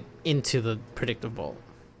knock it into the predictive bolt?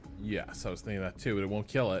 Yes, I was thinking that too, but it won't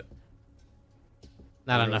kill it.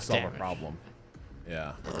 Not enough solve damage. a problem.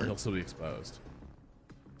 Yeah, he'll still be exposed.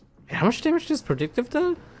 How much damage does predictive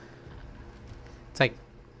do? It's like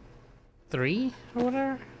 3 or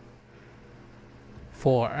whatever.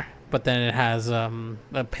 4, but then it has a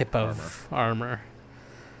pip of armor.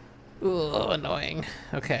 Ugh, annoying.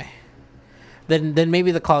 Okay. Then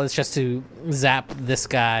maybe the call is just to zap this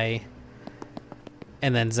guy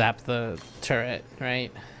and then zap the turret,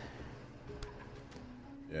 right?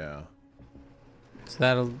 Yeah.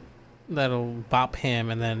 So that'll bop him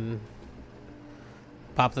and then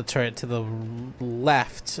bop the turret to the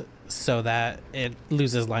left so that it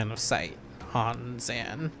loses line of sight on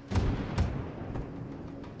Zan.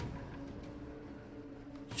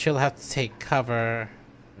 She'll have to take cover.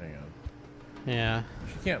 Hang on. Yeah.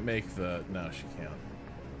 She can't make the... No, she can't.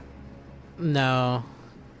 No.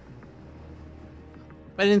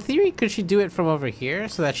 But in theory, could she do it from over here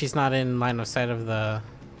so that she's not in line of sight of the...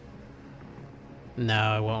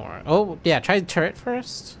 No, it won't work. Oh, yeah, try the turret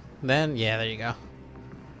first. Then, yeah, there you go.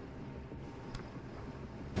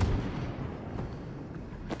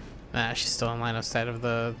 Nah, she's still in line of sight of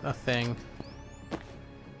the thing.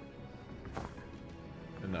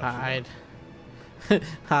 Enough. Hide.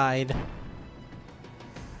 Hide.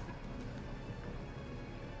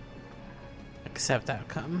 Accept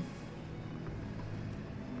outcome.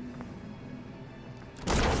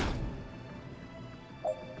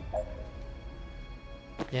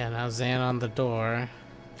 Yeah, now Zan on the door.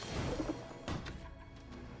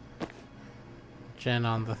 Jen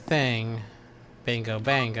on the thing. Bingo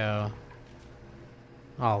bango.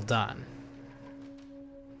 All done.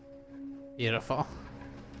 Beautiful.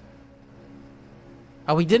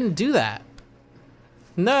 Oh, we didn't do that.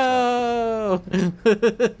 No!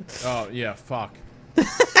 Oh, yeah, fuck.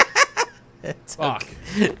 It's Fuck.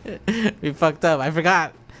 okay. We fucked up. I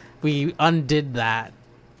forgot. We undid that.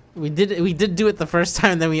 We did do it the first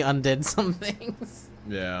time, then we undid some things.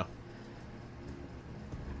 Yeah.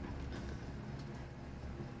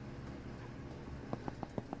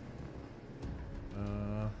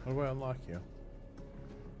 How do I unlock you?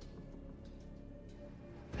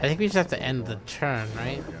 I think we just have to end the turn,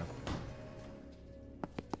 right? Yeah.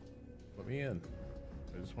 Let me in.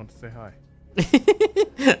 I just want to say hi.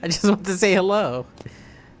 I just want to say hello.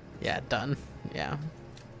 Yeah, done. Yeah.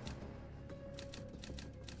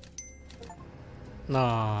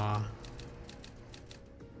 Aww.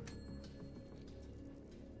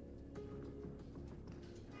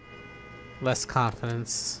 Less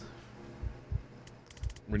confidence.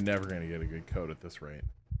 We're never gonna get a good coat at this rate.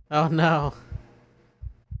 Oh no.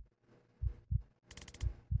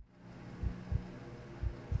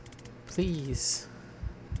 Please.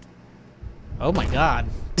 Oh my god.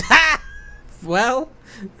 Well,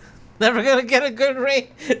 never gonna get a good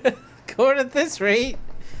rate. Going at this rate.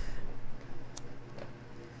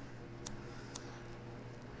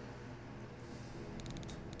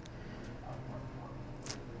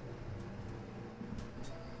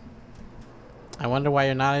 I wonder why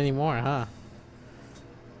you're not anymore, huh?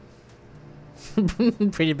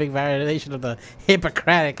 Pretty big violation of the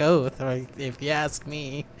Hippocratic Oath, if you ask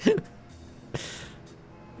me.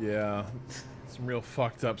 Yeah. Some real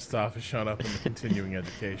fucked up stuff has shown up in the continuing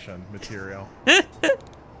education material.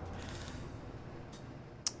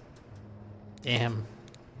 Damn.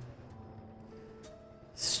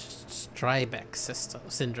 Strybeck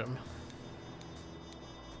syndrome.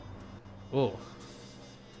 Oh.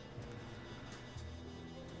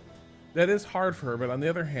 That is hard for her, but on the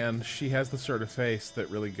other hand, she has the sort of face that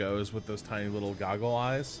really goes with those tiny little goggle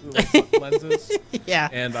eyes, little lenses. Yeah.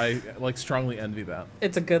 And I like strongly envy that.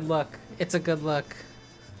 It's a good look. It's a good look.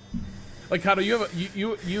 Like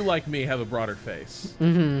Cado, you like me have a broader face.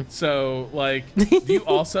 Mm-hmm. So like, do you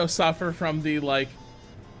also suffer from the like?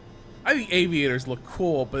 I think aviators look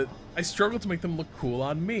cool, but I struggle to make them look cool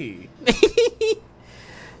on me.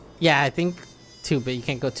 Yeah, I think too big. You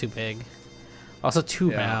can't go too big. Also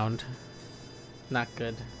too round. Not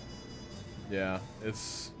good. Yeah,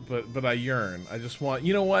 it's but I yearn. I just want,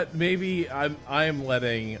 you know what? Maybe I'm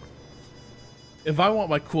letting. If I want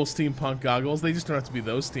my cool steampunk goggles, they just don't have to be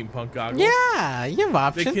those steampunk goggles. Yeah, you have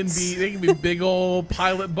options. They can be big old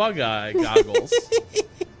pilot bug eye goggles.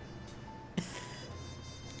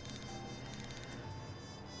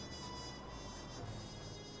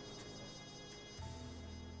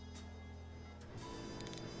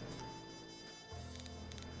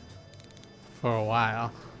 For a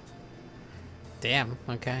while. Damn,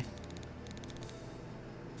 okay.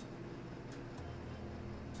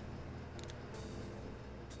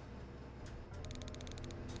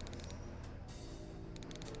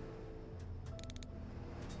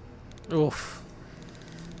 Oof.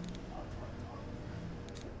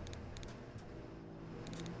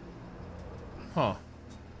 Huh.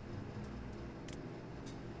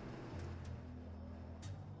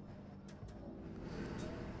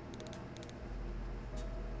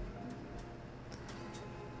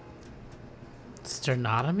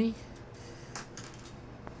 Sternotomy?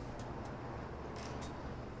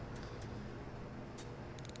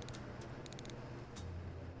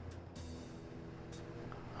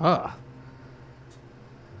 Huh.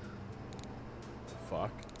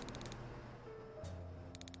 Fuck.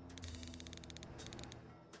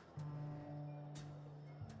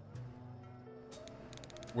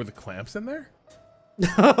 Were the clamps in there?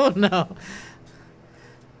 Oh no.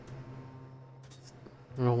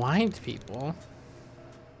 Rewind people.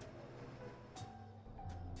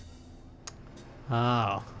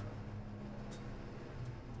 Oh.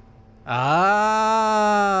 Oh.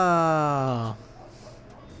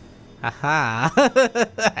 Aha.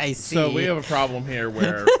 I see. So we have a problem here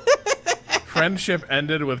where friendship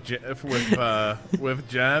ended with Jen.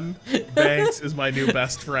 Banks is my new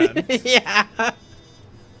best friend. Yeah.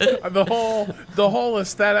 The whole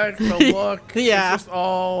aesthetic, the look, Yeah. it's just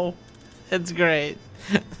all. It's great.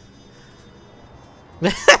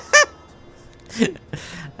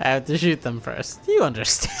 I have to shoot them first. You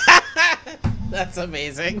understand? That's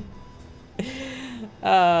amazing.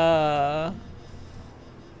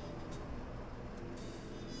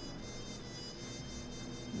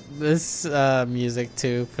 This music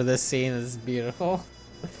too for this scene is beautiful.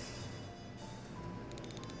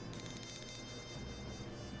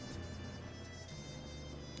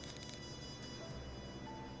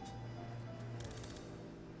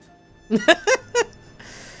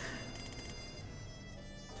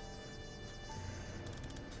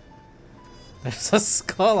 There's a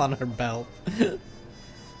skull on her belt.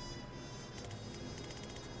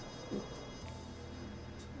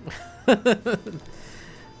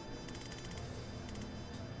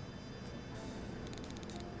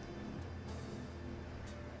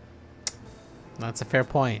 That's a fair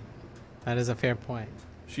point. That is a fair point.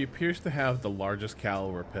 She appears to have the largest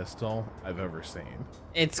caliber pistol I've ever seen.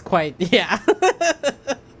 It's quite, yeah.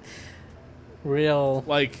 Real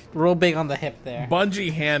big on the hip there.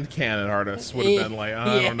 Bungie hand cannon artists would have been like,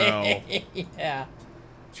 I don't know. Yeah.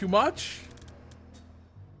 Too much?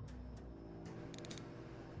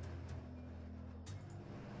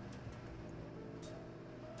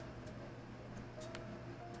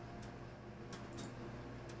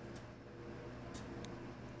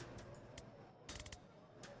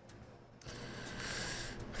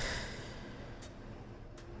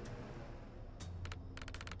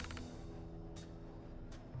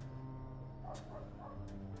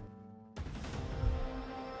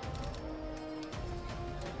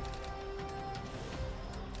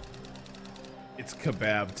 It's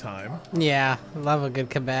kebab time. Yeah, love a good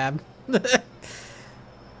kebab.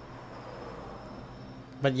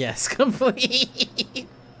 But yes, complete.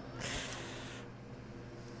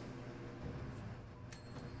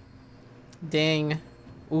 Ding.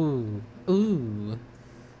 Ooh. Ooh.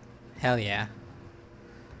 Hell yeah.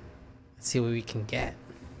 Let's see what we can get.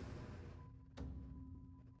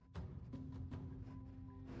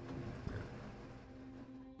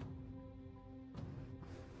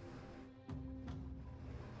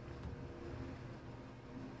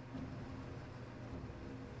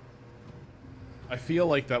 I feel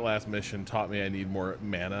like that last mission taught me I need more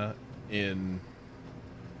mana in...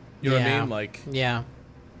 You know what I mean? Like... Yeah.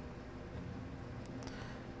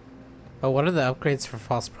 But what are the upgrades for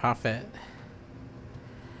False Prophet?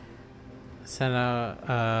 Send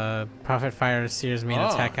a Prophet Fire Sears main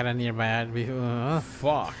attack at a nearby.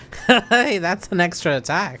 Fuck. Hey, that's an extra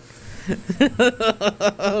attack.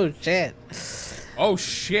 Oh, shit. Oh,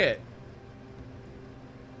 shit.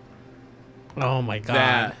 Oh, my God.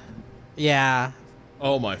 That... Yeah.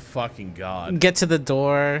 Oh, my fucking God. Get to the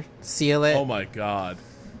door. Seal it. Oh, my God.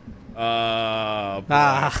 Boy. There's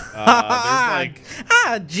like...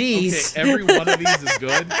 jeez. Okay, every one of these is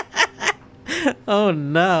good. Oh,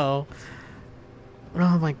 no.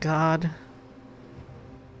 Oh, my God.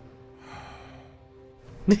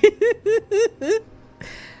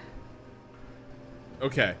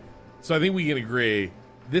 Okay. So I think we can agree.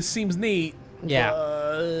 This seems neat. Yeah.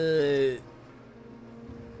 But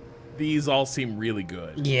these all seem really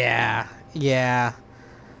good. Yeah. Yeah.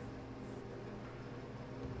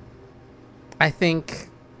 I think...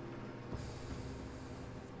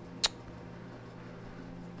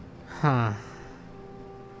 Huh.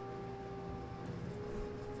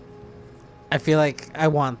 I feel like I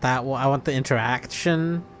want that. Well, I want the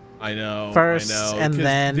interaction. I know. First, I know. and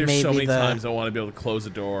then there's maybe so many the... times I want to be able to close a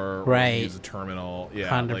door, right? Or use a terminal. Yeah,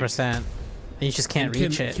 100%. And you just can't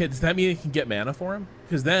reach it. Does that mean you can get mana for him?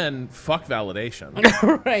 Because then, fuck validation.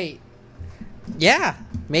 Right. Yeah.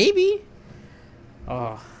 Maybe.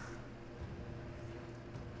 Oh.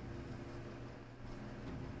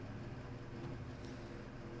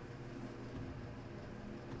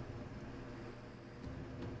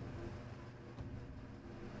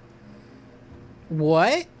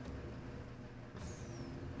 What?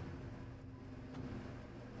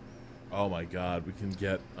 Oh my God, we can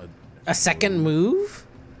get a second move?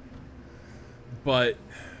 But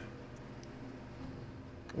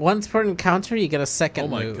once per encounter, you get a second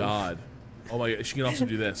move. Oh my God. Oh my God, she can also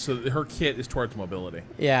do this. So her kit is towards mobility.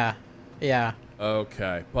 Yeah. Yeah.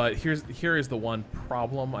 Okay, but here is the one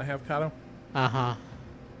problem I have, Cado. Uh-huh.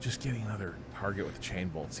 Just getting another target with a chain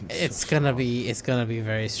bolt seems it's gonna be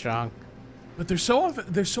very strong. But there's so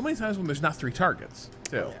many times when there's not 3 targets,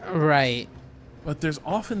 too. Right. But there's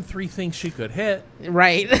often 3 things she could hit.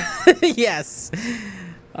 Right. Yes.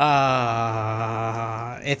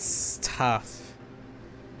 It's tough.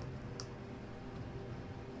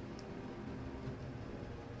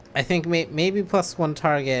 I think maybe plus 1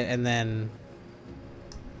 target and then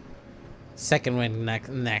second win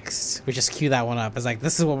next. We just queue that one up. It's like,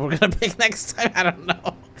 this is what we're gonna pick next time. I don't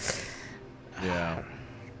know. Yeah.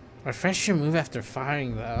 Refresh your move after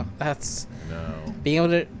firing, though. That's... No. Being able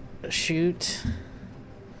to shoot...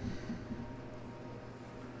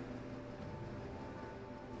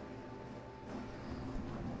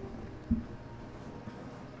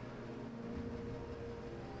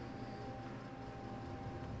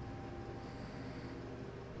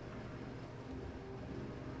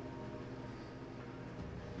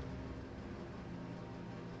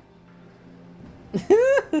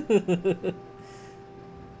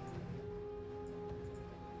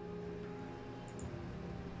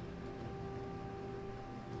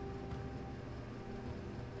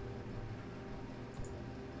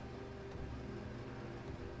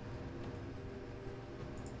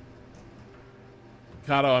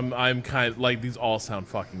 Cado, I'm kind of like, these all sound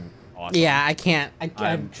fucking awesome. Yeah, I can't.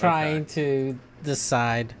 I'm trying to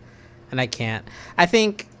decide, and I can't. I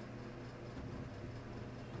think...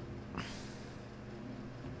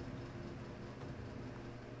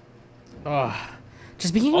 Oh,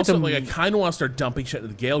 just being also, able to... like, I kind of want to start dumping shit into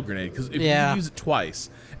the Gale Grenade, because if you use it twice,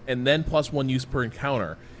 and then plus 1 use per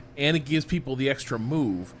encounter, and it gives people the extra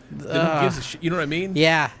move, then who gives a shit? You know what I mean?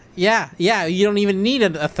 Yeah, yeah, yeah. You don't even need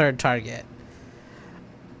a third target.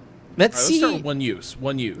 Let's see. Let's start with 1 use.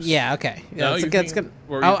 1 use. Yeah. Okay. No, That's good.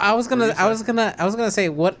 I was gonna say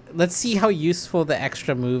what. Let's see how useful the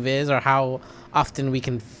extra move is, or how often we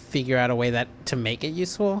can figure out a way to make it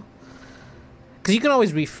useful. Because you can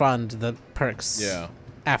always refund the perks. Yeah.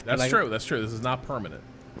 After. That's true. That's true. This is not permanent.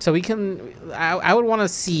 So we can. I would want to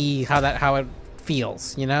see how it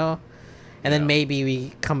feels, you know? And then maybe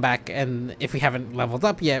we come back, and if we haven't leveled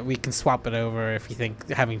up yet, we can swap it over if you think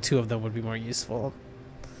having 2 of them would be more useful.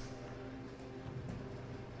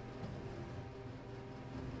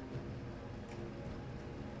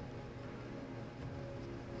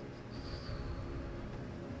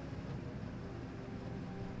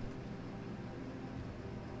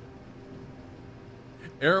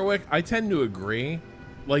 Aerowick, I tend to agree.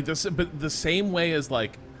 Like this, but the same way as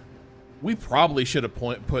like, we probably should have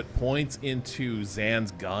put points into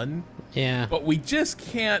Zan's gun. Yeah. But we just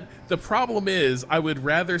can't. The problem is, I would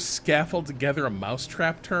rather scaffold together a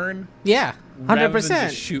mousetrap turn. Yeah, 100%. Rather than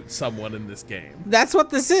just shoot someone in this game. That's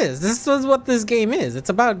what this is. This is what this game is.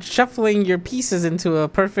 It's about shuffling your pieces into a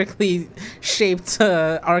perfectly shaped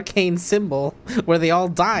arcane symbol where they all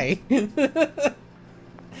die.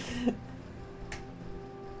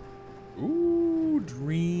 Ooh,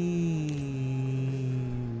 dreams.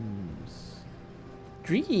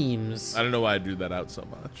 Dreams. I don't know why I drew that out so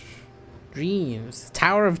much. Dreams.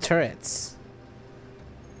 Tower of Turrets.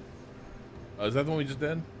 Oh, is that the one we just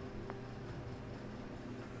did?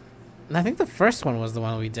 And I think the first one was the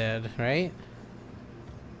one we did, right?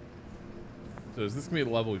 So is this gonna be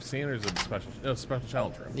the level we've seen, or is it special? No, special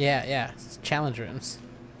challenge room. Yeah, yeah. It's challenge rooms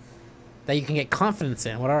that you can get confidence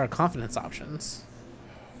in. What are our confidence options?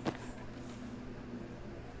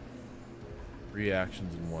 3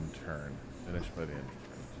 actions in 1 turn. Finish by the end of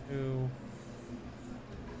turn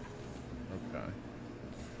 2. Okay.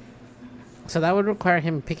 So that would require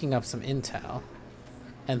him picking up some intel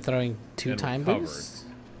and throwing 2 And time recovered. boosts.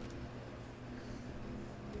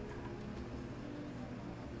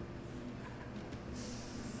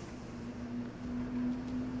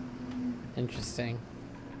 Interesting.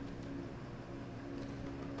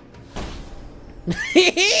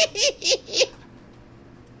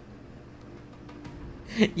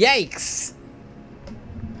 Yikes!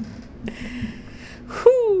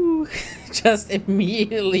 Whew! Just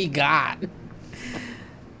immediately got.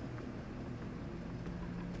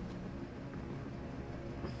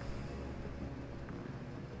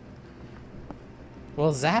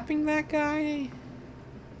 Well, zapping that guy?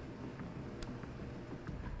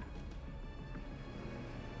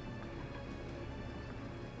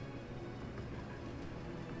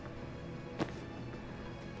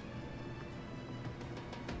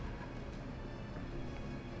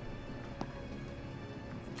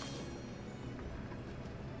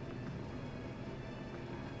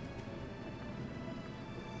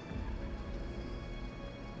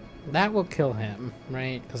 That will kill him,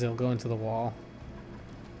 right? Because he'll go into the wall.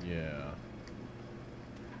 Yeah.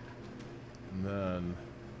 And then.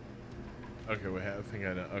 Okay, wait. I think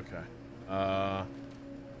I know. Okay.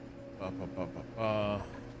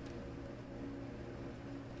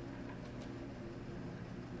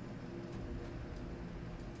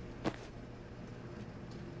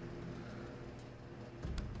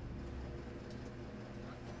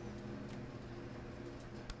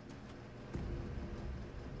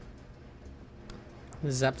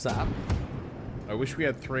 Zap zap. I wish we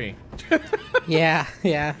had 3. Yeah,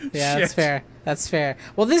 that's fair. That's fair.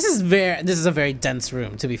 Well, this is a very dense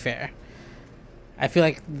room, to be fair. I feel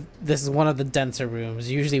like this is one of the denser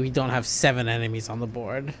rooms. Usually we don't have 7 enemies on the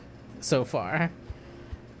board so far.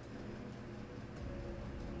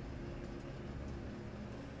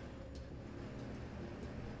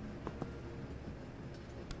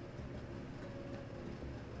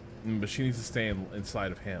 But she needs to stay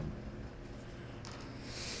inside of him.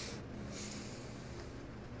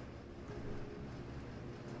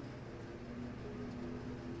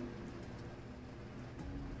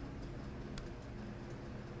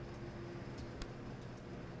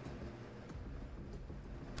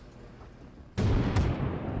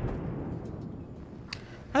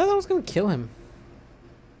 I thought I was gonna kill him.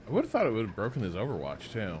 I would have thought it would have broken his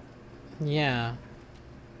Overwatch too. Yeah.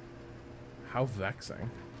 How vexing.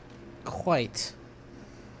 Quite.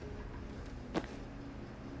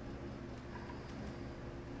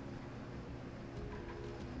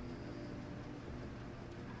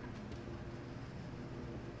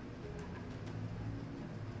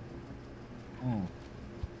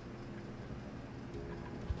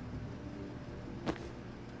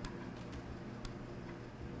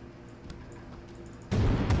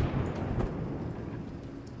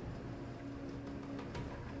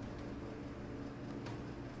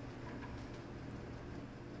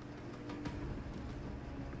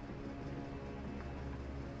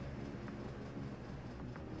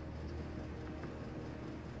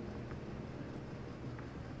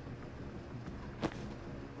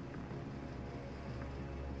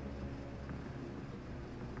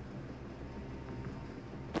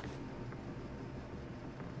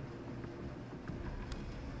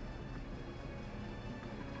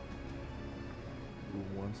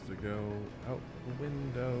 wants to go out the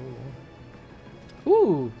window.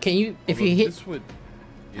 Ooh, can you, if Although you hit... This would...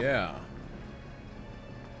 Yeah.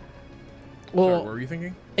 Well, Sorry, what were you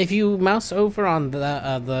thinking? if you mouse over on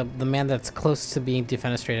the man that's close to being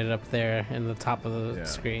defenestrated up there in the top of the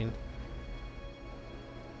screen.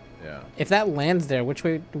 Yeah. If that lands there, which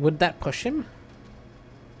way would that push him?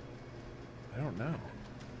 I don't know. You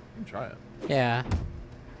can try it. Yeah.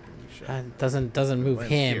 Doesn't move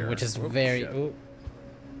him, here. which is Oops, very. shit. Ooh.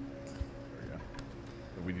 There we go.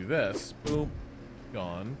 If we do this, boom,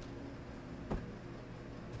 gone.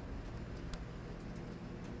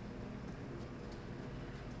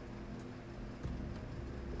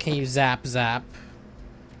 Can you zap that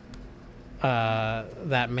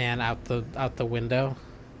man out the window?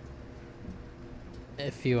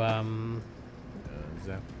 If you Zap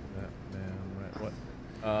that man. Right.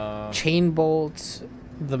 What? Chain bolt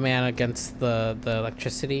the man against the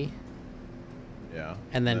electricity. Yeah.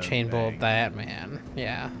 And then chain bolt bang. that man.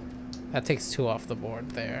 Yeah. That takes 2 off the board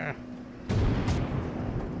there.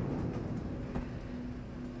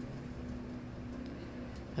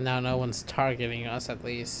 And now no one's targeting us, at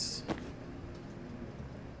least.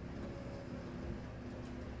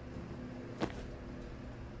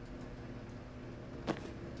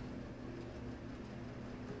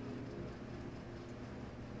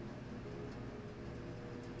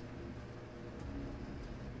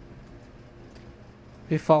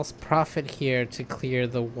 We false prophet here to clear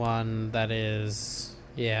the one that is...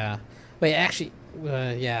 Yeah. Wait, actually...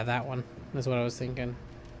 yeah, that one. That's what I was thinking.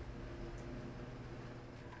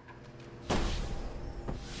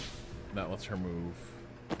 That lets her move.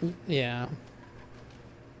 Yeah.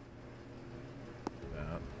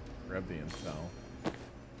 That. Grab the intel.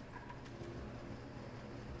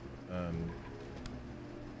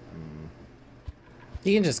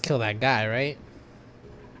 You can just kill that guy, right?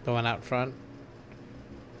 The one out front.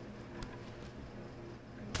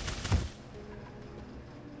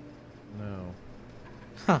 No.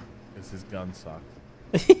 Huh. Because his gun sucks.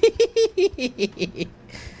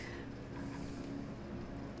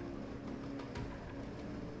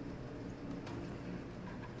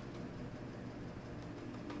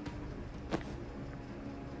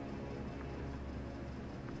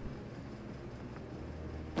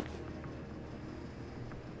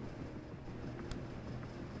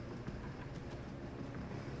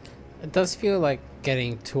 It does feel like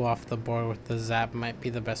getting 2 off the board with the zap might be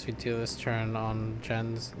the best we do this turn on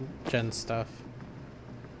Jen's stuff.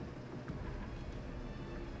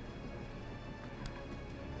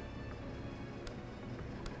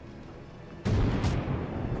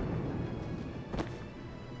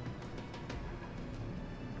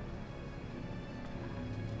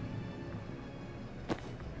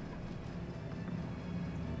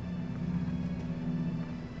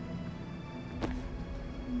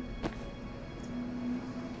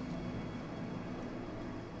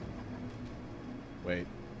 Wait.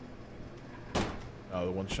 Oh,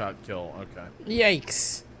 the one-shot kill. Okay.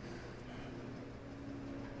 Yikes.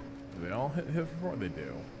 Do they all hit before? They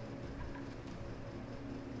do.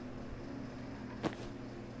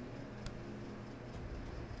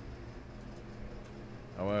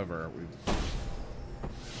 However, we've...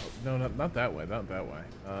 No, not that way. Not that way.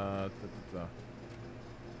 Blah, blah.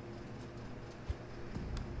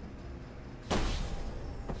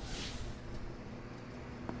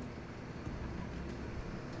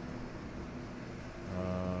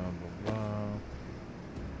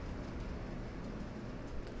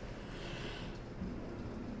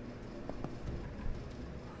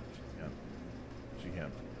 She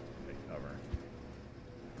can't take cover.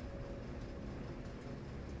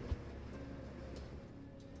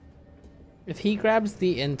 If he grabs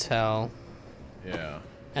the intel Yeah.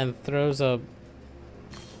 and throws a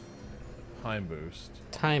Time boost.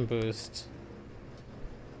 time boost.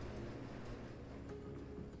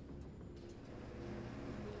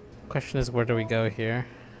 Question is, where do we go here?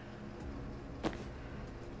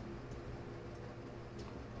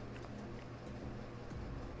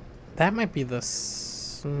 That might be the...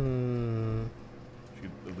 She could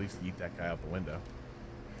at least eat that guy out the window.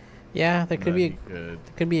 Yeah, there could be a, there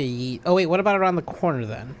could be a yeet. Oh wait, what about around the corner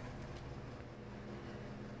then?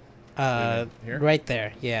 Here? Right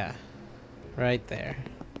there. Yeah, right there.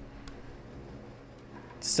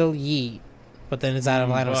 Still yeet, but then it's out of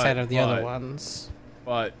line of sight of the other ones.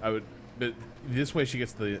 But I would. But this way, she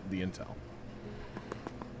gets the intel.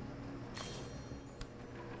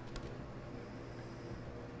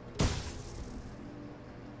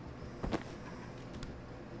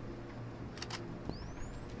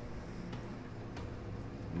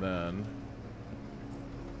 Then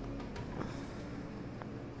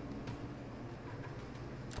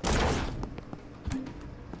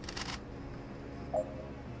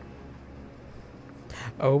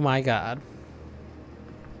Oh my god.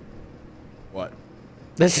 What?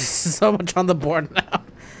 There's just so much on the board now.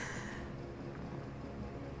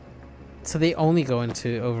 So they only go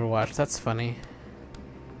into Overwatch. That's funny.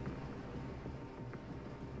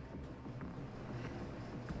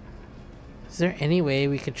 Is there any way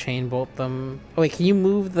we could chain bolt them? Oh wait, can you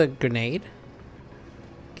move the grenade?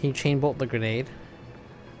 Can you chain bolt the grenade?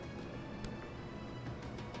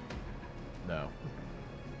 No.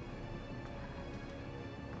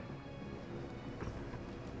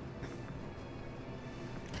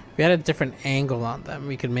 If we had a different angle on them,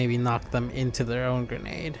 we could maybe knock them into their own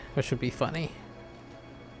grenade, which would be funny.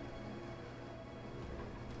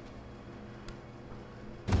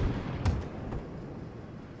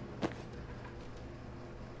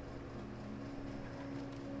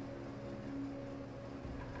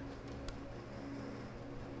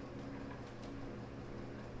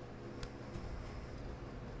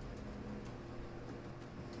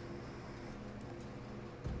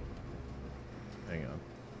 Hang on.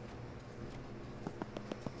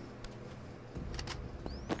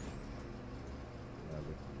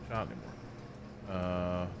 Shot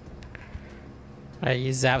anymore. Alright,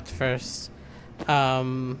 you zapped first. It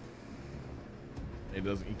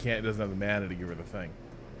doesn't. He can't. It doesn't have the mana to give her the thing.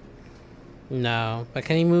 No, but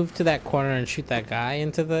can you move to that corner and shoot that guy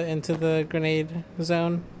into the grenade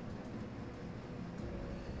zone?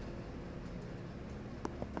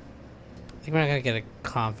 I think we're not gonna get a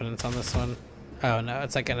confidence on this one. Oh no,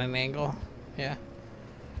 it's like at an angle. Yeah.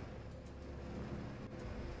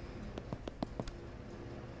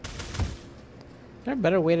 Is there a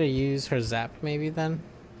better way to use her zap maybe then?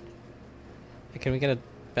 Like, can we get a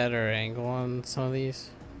better angle on some of these?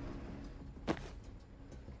 I'm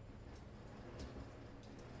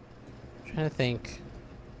trying to think.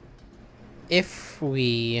 If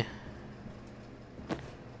we...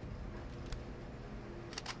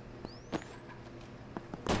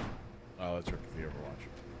 Oh, that's right, the Overwatch.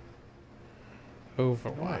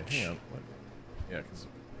 Overwatch. Hang on. What? Yeah, because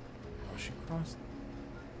she crossed.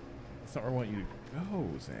 That's not where I want you to go,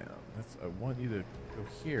 Zan. I want you to go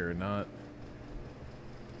here, not.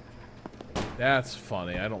 That's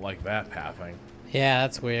funny. I don't like that pathing. Yeah,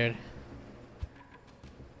 that's weird.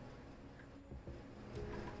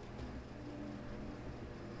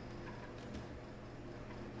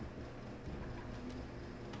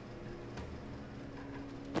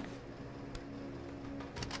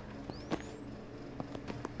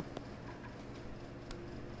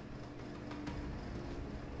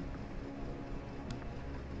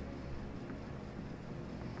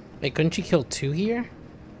 Wait, couldn't you kill two here?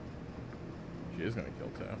 She is gonna kill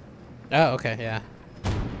two. Oh, okay, yeah.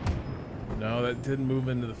 No, that didn't move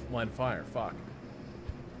into the line of fire. Fuck.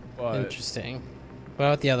 But Interesting. What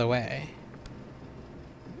about the other way?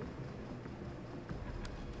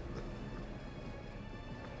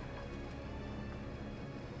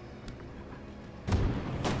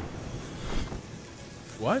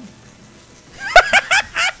 what?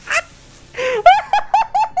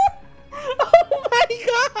 Oh my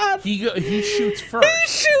god! He shoots first. He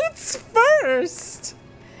shoots first!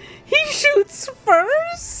 He shoots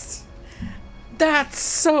first? That's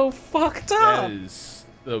so fucked up! That is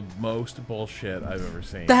the most bullshit I've ever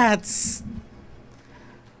seen. That's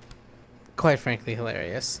quite frankly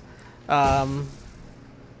hilarious.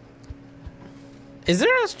 Is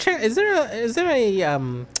there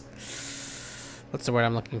a what's the word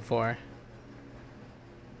I'm looking for?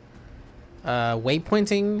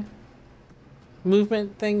 Waypointing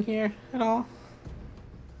movement thing here at all?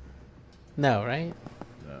 No, right?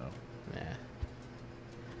 No. Yeah.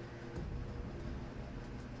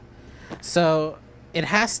 So it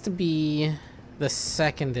has to be the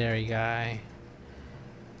secondary guy.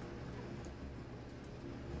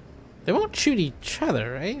 They won't shoot each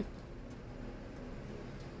other, right?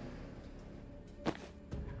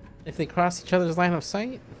 If they cross each other's line of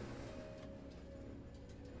sight?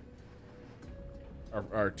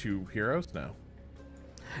 Our two heroes? No.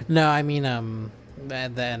 No, I mean,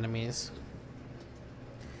 the enemies.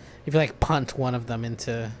 If you, like, punt one of them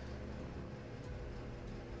into...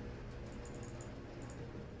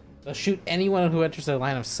 They'll shoot anyone who enters their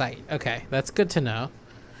line of sight. Okay, that's good to know.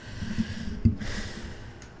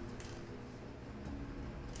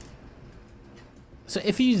 So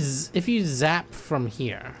if you zap from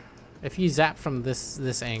here, if you zap from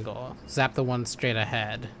this angle, zap the one straight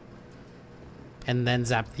ahead, and then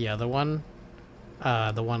zap the other one,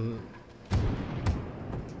 the one.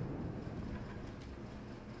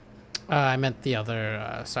 I meant the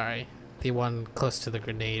other. Sorry, the one close to the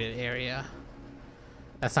grenade area.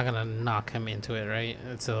 That's not gonna knock him into it, right?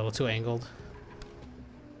 It's a little too angled.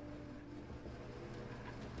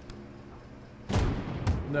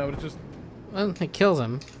 No, it just... Well, it kills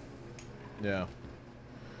him. Yeah.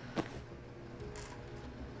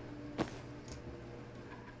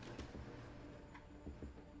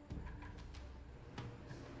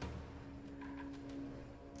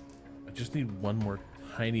 I just need one more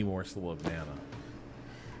tiny morsel of mana.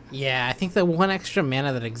 Yeah, I think the one extra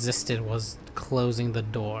mana that existed was closing the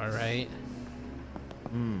door, right?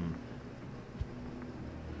 Hmm.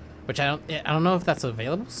 Which I don't know if that's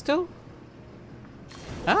available still.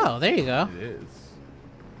 Oh, there you go. It is.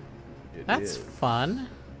 That's fun.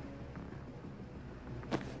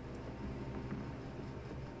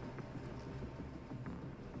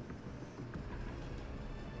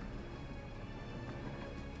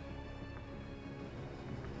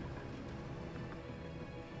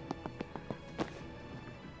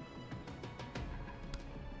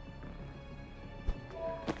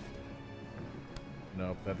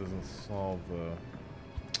 Nope, that doesn't solve the...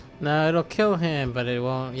 No, it'll kill him, but it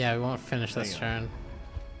won't. Yeah, we won't finish this turn.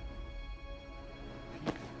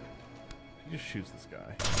 He just shoots this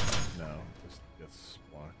guy. No, just gets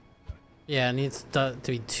blocked. Yeah, it needs to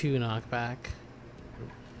be 2 knockback.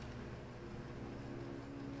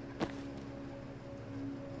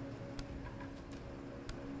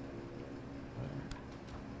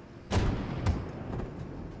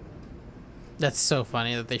 That's so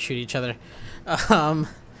funny that they shoot each other.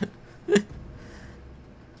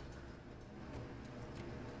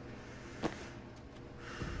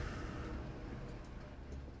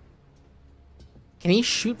 Can he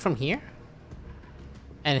shoot from here?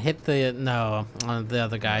 And hit the... No, the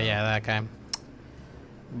other guy. Yeah, that guy.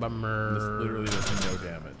 Bummer. This literally does no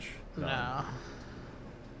damage. No.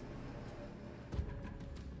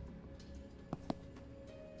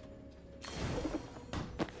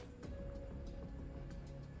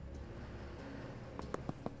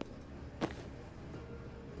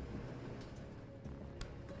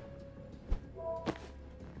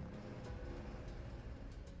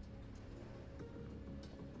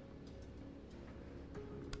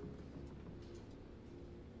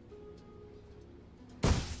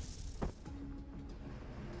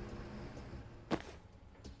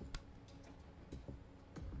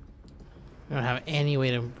 I don't have any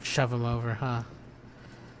way to shove him over, huh?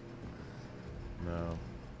 No.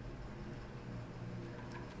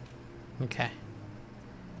 Okay.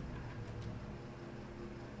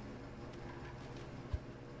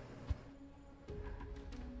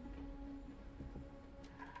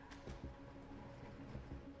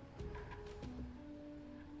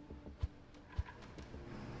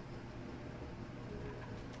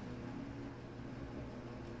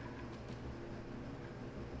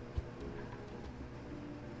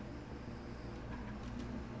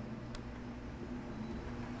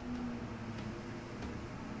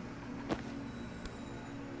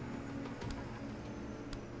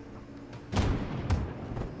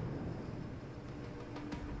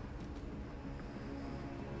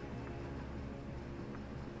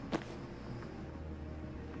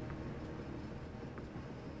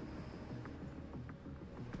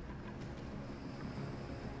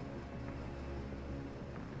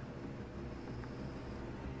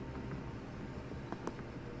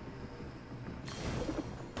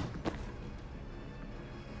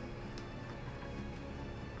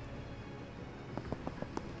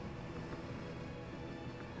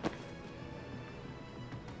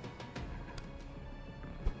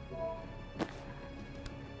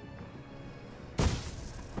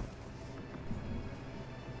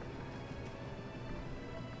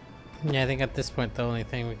 Yeah, I think at this point the only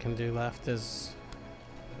thing we can do left is...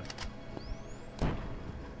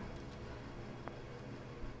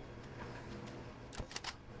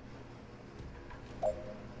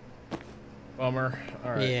 Bummer.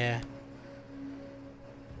 Alright. Yeah.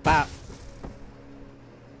 Bop.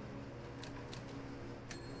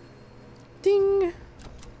 Ding!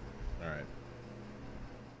 Alright.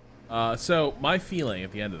 So, my feeling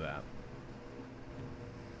at the end of that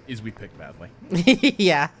is we picked badly.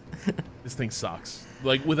 Yeah. This thing sucks.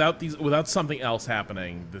 Like, without something else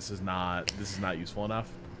happening, this is not useful enough.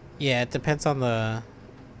 Yeah, it depends on the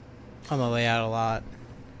layout a lot.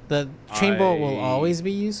 The chain bolt will always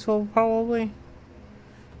be useful, probably.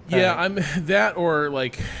 Yeah, I'm that or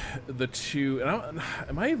like the two. And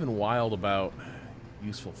am I even wild about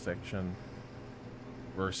useful fiction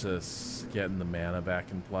versus getting the mana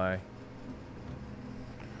back in play?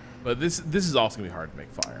 But this is also gonna be hard to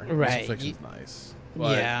make fire. Right. Useful fiction's nice.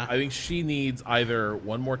 But yeah. I think she needs either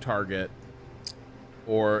one more target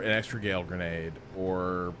or an extra Gale Grenade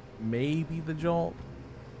or maybe the Jolt.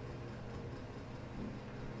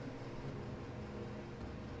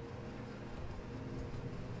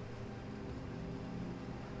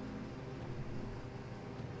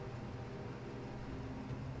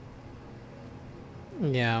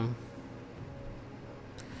 Yeah.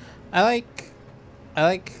 I like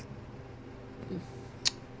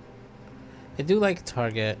I do like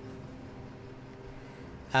target.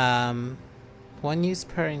 One use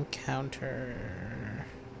per encounter.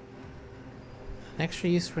 An extra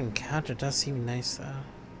use per encounter does seem nice though.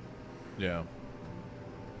 Yeah.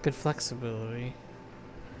 Good flexibility.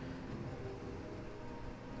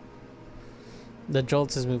 The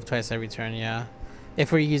jolts is moved twice every turn, yeah.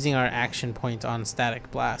 If we're using our action point on static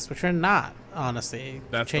blast, which we're not, honestly.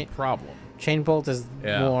 That's the problem. Chain bolt is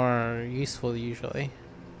more useful usually.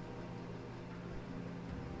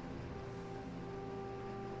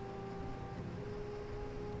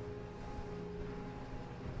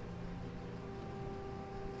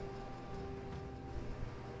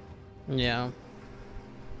 Yeah.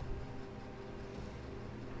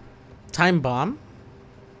 Time bomb?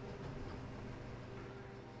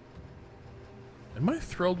 Am I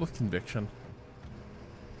thrilled with conviction?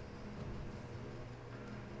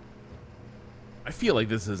 I feel like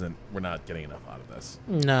this isn't, we're not getting enough out of this.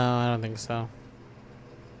 No, I don't think so.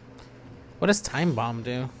 What does time bomb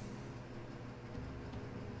do?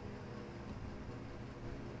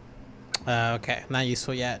 Okay, not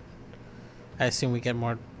useful yet. I assume we get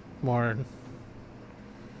more.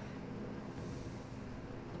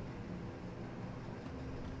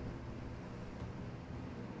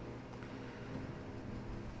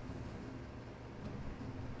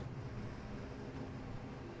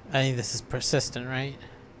 I think this is persistent, right?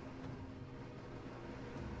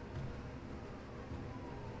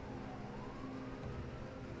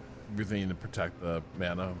 Everything to protect the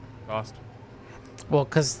mana cost. Well,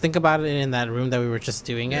 because think about it in that room that we were just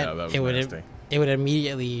doing Yeah, that was nasty. It would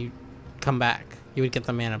immediately come back. You would get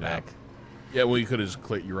the mana back. Yeah, well, you could have just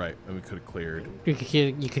cleared. You're right, and we could have cleared.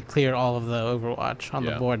 You could clear all of the Overwatch on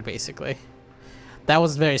the board, basically. That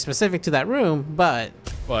was very specific to that room, but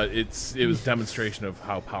it was demonstration of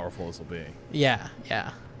how powerful this will be. Yeah.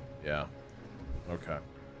 Yeah. Okay.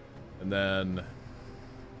 And then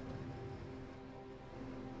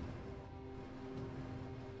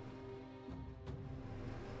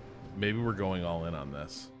maybe we're going all in on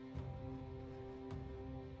this.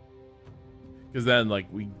 Because then, like,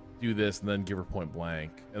 we do this and then give her point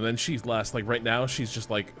blank. And then she's less, like, right now, she's just,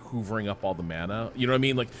 like, hoovering up all the mana. You know what I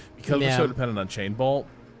mean? Like, because we're so dependent on Chain Bolt,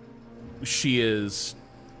 she is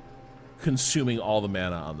consuming all the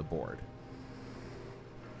mana on the board.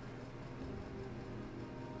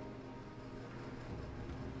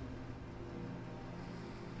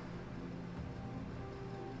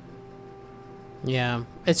 Yeah.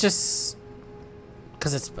 It's just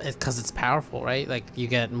because it's powerful, right? Like, you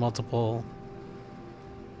get multiple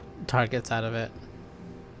targets out of it.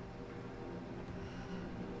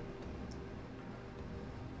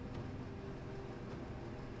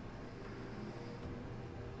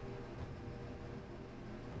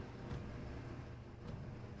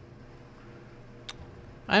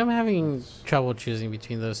 I'm having trouble choosing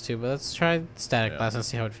between those two, but let's try Static Blast and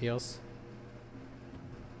see how it feels.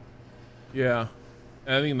 Yeah.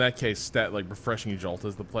 And I think in that case, like, Refreshing Jolt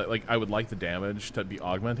is the play. Like, I would like the damage to be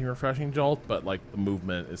augmenting Refreshing Jolt, but, like, the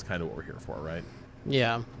movement is kind of what we're here for, right?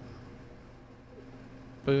 Yeah.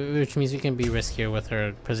 Which means we can be riskier with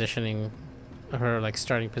her positioning, her, like,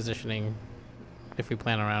 starting positioning, if we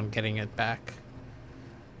plan around getting it back.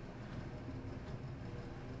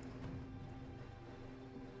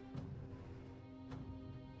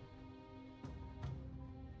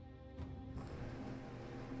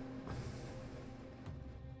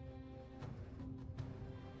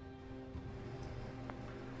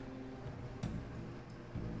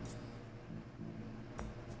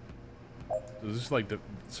 Is this like to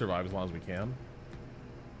survive as long as we can?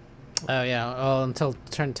 Oh yeah, well, until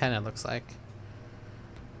turn 10 it looks like.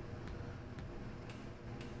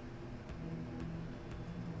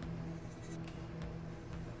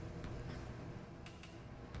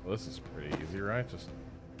 Well, this is pretty easy, right? Just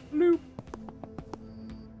bloop.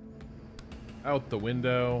 Out the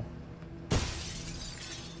window.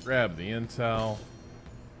 Grab the intel.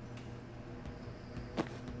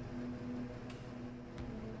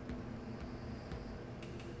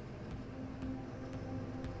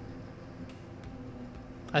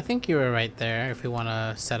 I think you were right there. If we want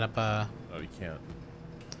to set up a... Oh, you can't.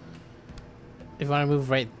 If you want to move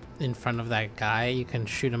right in front of that guy, you can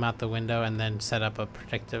shoot him out the window and then set up a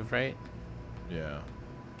protective, right? Yeah.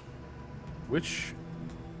 Which...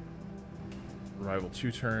 Arrival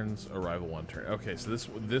 2 turns, arrival 1 turn. Okay, so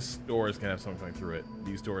this door is going to have something going through it.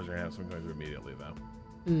 These doors are going to have something going through immediately,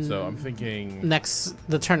 though. So I'm thinking...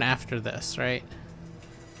 The turn after this, right?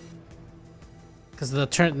 Because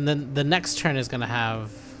the next turn is gonna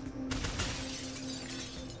have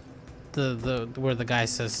the where the guy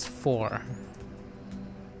says 4.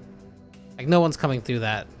 Like no one's coming through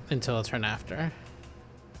that until a turn after.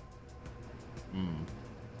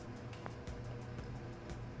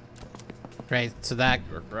 Right, so that...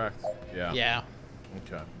 You're correct. Yeah. Yeah.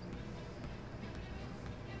 Okay.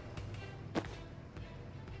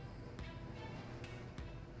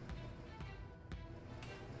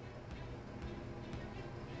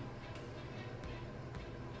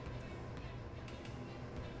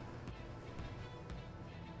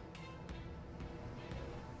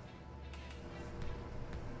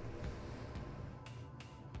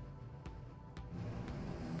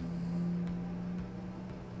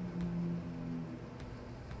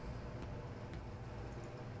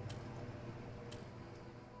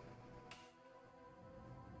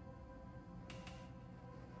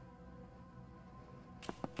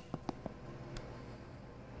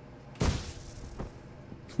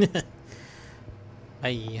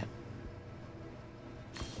 Bye.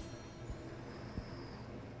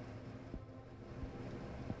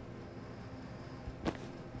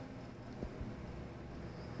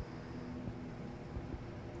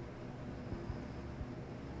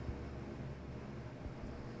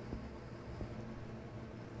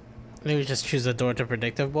 Maybe just choose a door to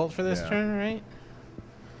predictive bolt for this Yeah. turn, right?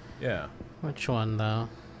 Yeah. Which one though?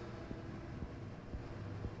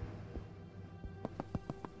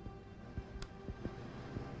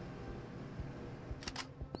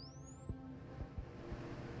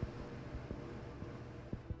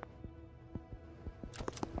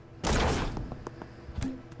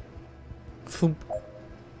 Thump.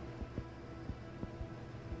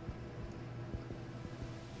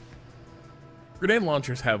 Grenade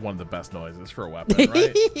launchers have one of the best noises for a weapon,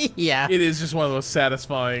 right? Yeah. It is just one of the most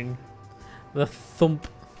satisfying. The thump.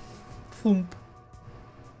 Thump.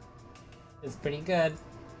 It's pretty good.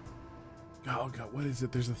 Oh god, what is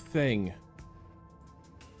it? There's a thing.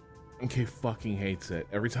 MK fucking hates it.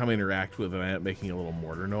 Every time I interact with it, I end up making a little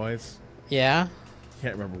mortar noise. Yeah?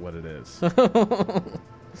 Can't remember what it is.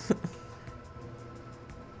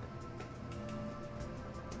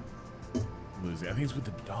 Losing. I think it's with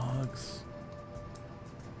the dogs.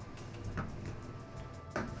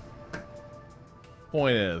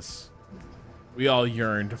 Point is, we all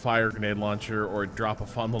yearn to fire a grenade launcher or drop a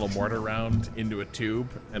fun little mortar round into a tube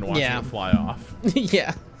and watch it fly off.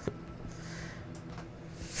 Yeah.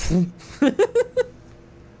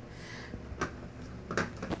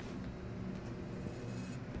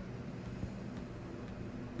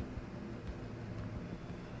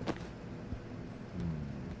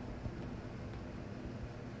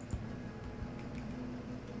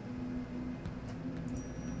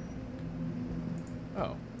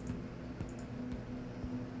 Oh.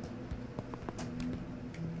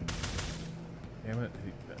 Damn it.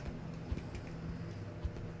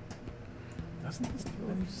 Doesn't this do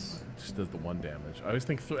any? It just does the 1 damage. I always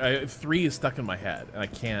think 3 is stuck in my head, and I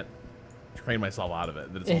can't train myself out of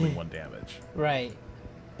it that it's only 1 damage. Right.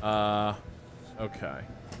 Okay.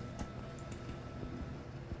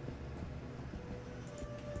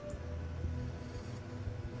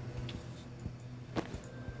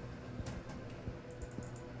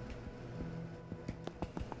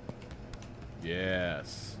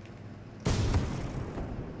 Yes.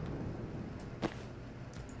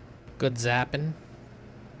 Good zapping.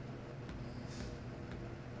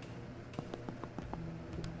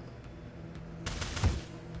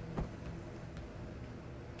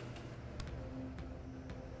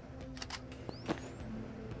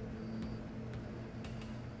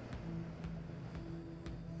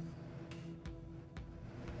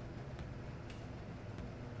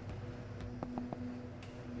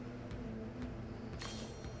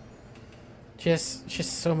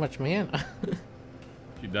 Just so much mana.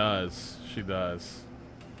 She does. She does.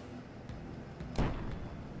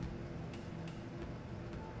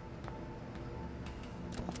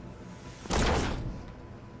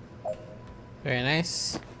 Very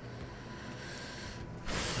nice.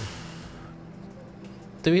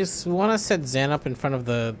 Do we want to set Zan up in front of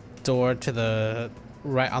the door to the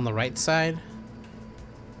right on the right side?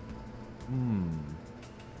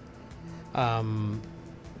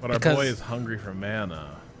 But our Because- boy is hungry for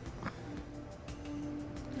mana.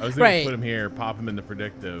 I was going Right. to put him here, pop him into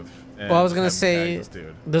predictive. And Well, I was have gonna him say tag this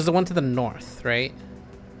dude. there's the one to the north, right?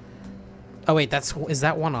 Oh wait, is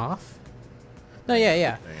that one off? No, yeah. Hang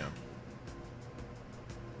on.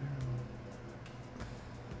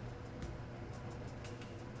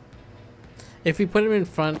 If we put him in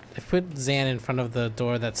front, if we put Zan in front of the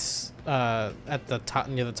door that's at the top,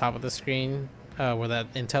 near the top of the screen, where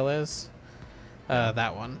that intel is,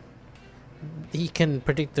 that one, he can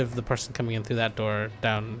predict if the person coming in through that door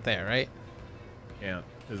down there, right? Can't,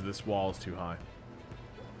 because this wall is too high.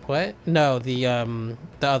 What? No, the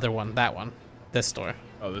other one, that one, this door.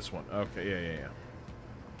 Oh, this one. Okay, yeah.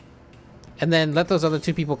 And then let those other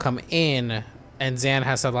two people come in, and Zan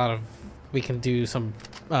has a lot of. We can do some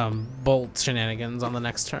bolt shenanigans on the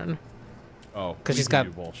next turn. Oh, because she's got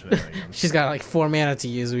she's got like 4 mana to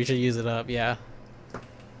use. We should use it up. Yeah.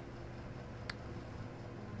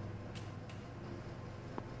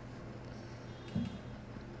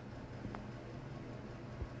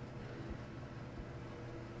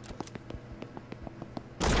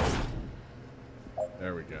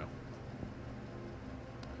 There we go.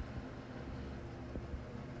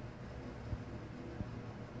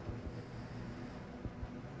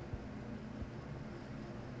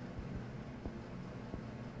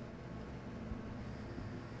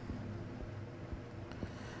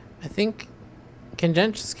 I think, can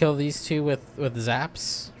Jen just kill these two with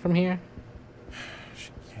zaps from here? She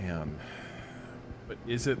can. But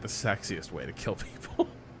is it the sexiest way to kill people?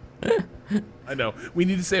 I know. We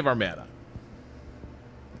need to save our mana.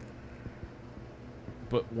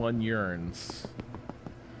 But one yearns.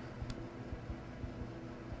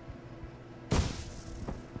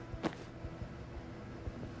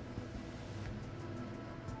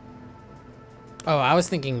 Oh, I was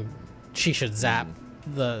thinking she should zap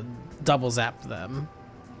the double zap them.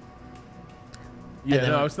 Yeah,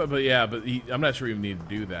 no, I was thought, I'm not sure we even need to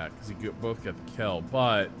do that because you both get the kill,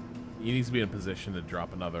 but he needs to be in a position to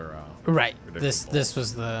drop another. Right. This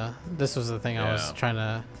was the thing I was trying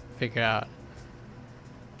to figure out.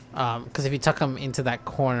 Because if you tuck him into that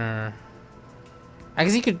corner, I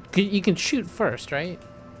guess you can shoot first, right?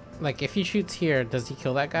 Like if he shoots here, does he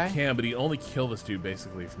kill that guy? He can, but he only kill this dude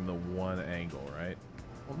basically from the one angle, right?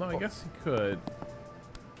 Well, no, I guess he could.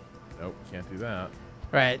 Nope, can't do that.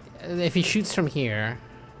 Right. If he shoots from here,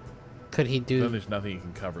 could he do? Then there's nothing you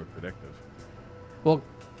can cover with predictive. Well,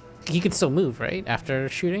 he could still move, right? After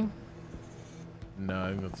shooting. No, I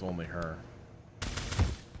think that's only her.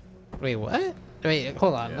 Wait, what? Wait,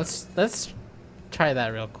 hold on. Yeah. Let's try that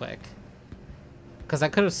real quick. Because I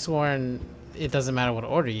could have sworn it doesn't matter what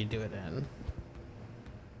order you do it in.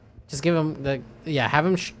 Just give him the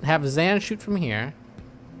have Zan shoot from here,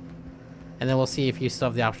 and then we'll see if you still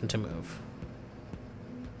have the option to move.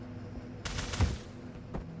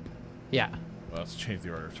 Yeah. Well, let's change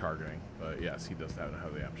the order of targeting, but yes, he does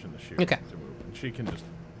have the option to shoot Okay. to move, and she can just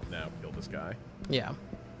now kill this guy. Yeah.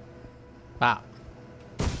 Wow.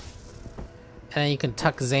 And then you can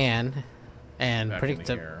tuck Zan and Back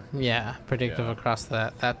predictive. Yeah, predictive across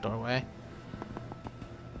that doorway.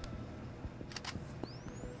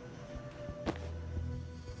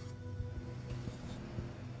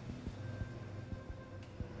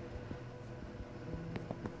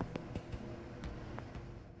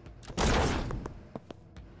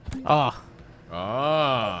 Oh.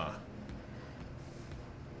 Ah.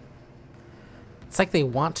 It's like they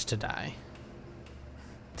want to die.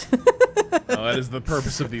 Oh, that is the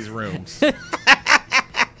purpose of these rooms.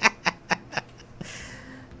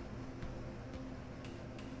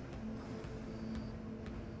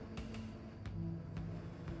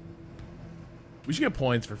 We should get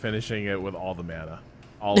points for finishing it with all the mana.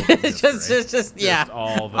 All of the just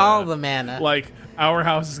all the mana. Like, our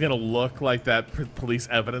house is gonna look like that police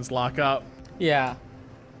evidence lockup. Yeah.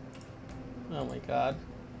 Oh my god.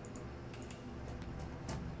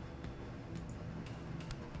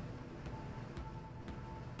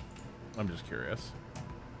 I'm just curious.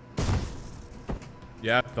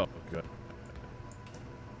 Yeah, it felt good.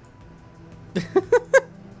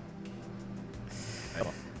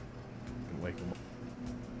 Wake him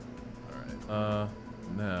up. Alright.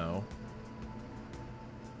 Now.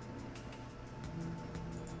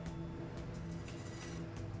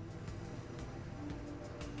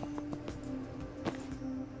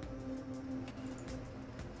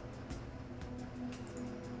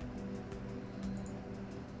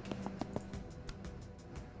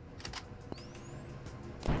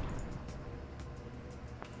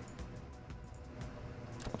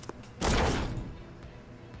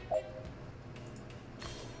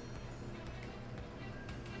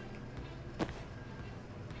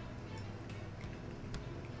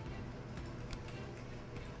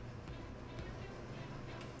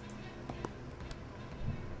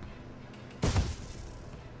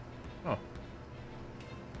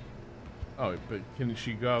 Oh, but can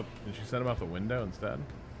she go out? Can she send him out the window instead?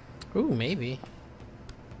 Ooh, maybe.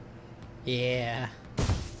 Yeah.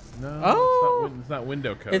 No, Oh! it's not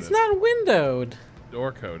window coded. It's not windowed.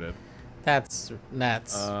 Door coded. That's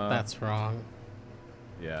wrong.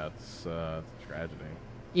 Yeah, it's a tragedy.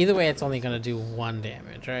 Either way, it's only gonna do 1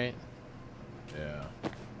 damage, right? Yeah.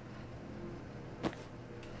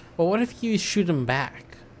 Well, what if you shoot him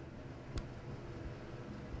back?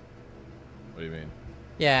 What do you mean?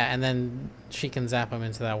 Yeah, and then she can zap him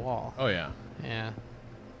into that wall. Oh yeah. Yeah.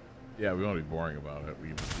 Yeah, we won't be boring about it. We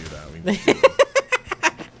can just do that. We, can just do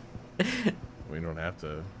it. We don't have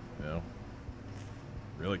to, you know.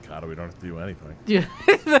 Really, Cado, we don't have to do anything. You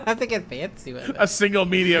don't have to get fancy with it. A single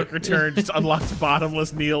mediocre turn just unlocks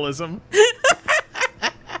bottomless nihilism. It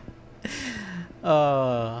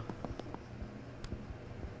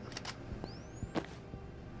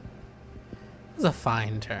was a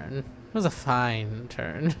fine turn. It was a fine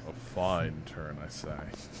turn. A fine turn, I say.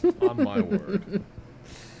 On my word.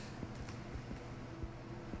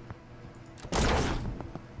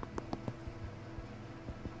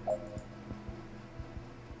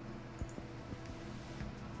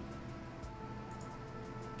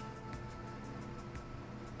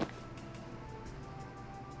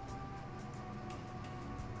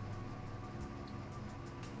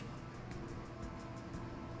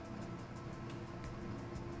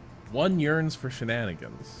 One yearns for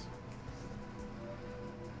shenanigans.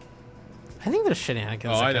 I think there's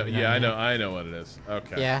shenanigans. Oh, I know. Yeah, I know what it is.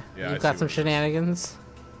 Okay. Yeah. Yeah, You've got some shenanigans.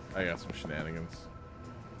 I got some shenanigans.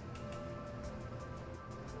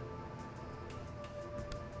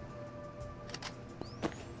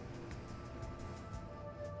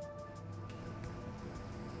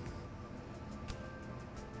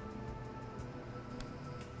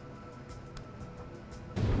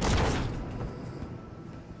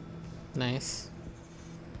 Nice.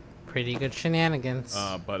 Pretty good shenanigans.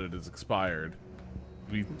 But it is expired.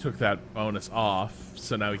 We took that bonus off,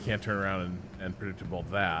 so now we can't turn around and predictable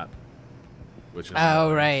that. Which is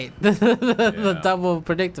oh, right. The Yeah. double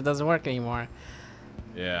predictive doesn't work anymore.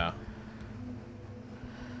 Yeah.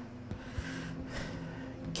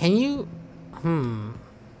 Can you...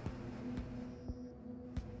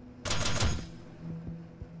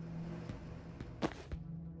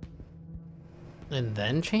 And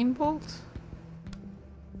then chain bolt?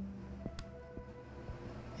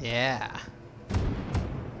 Yeah.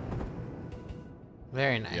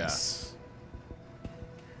 Very nice. Yes.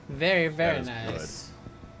 Very, very That is nice.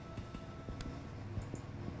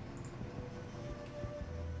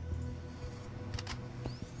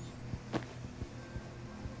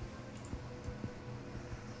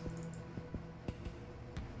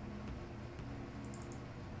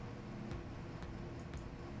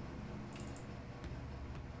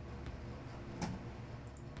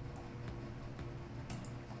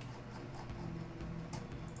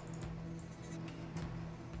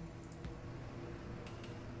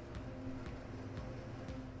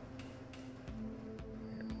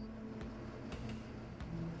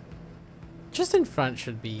 Just in front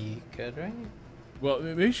should be good, right? Well,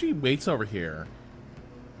 maybe she waits over here,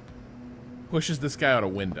 pushes this guy out a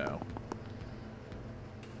window,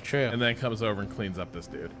 True. and then comes over and cleans up this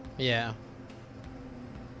dude. Yeah.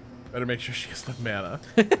 Better make sure she has enough mana.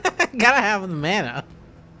 Gotta have the mana.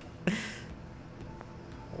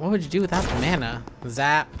 What would you do without the mana?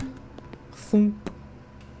 Zap. Thump.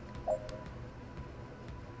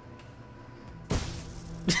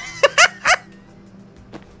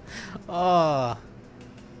 Oh.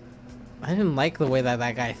 I didn't like the way that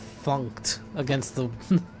that guy thunked against the,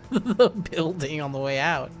 the building on the way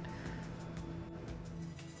out.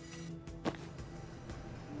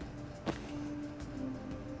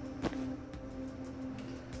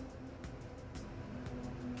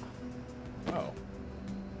 Oh.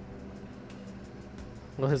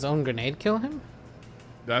 Will his own grenade kill him?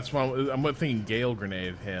 That's why I'm thinking Gale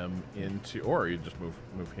grenade him into, or you just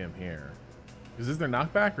move him here. Is there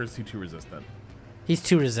knockback, or is he too resistant? He's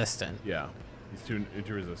too resistant. Yeah, he's too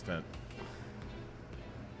resistant.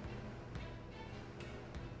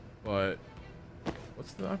 But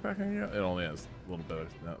what's the knockback on you? It only has a little bit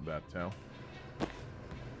of that too.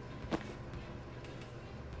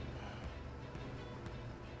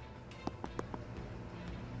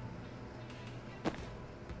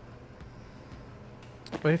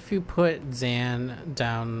 What if you put Zan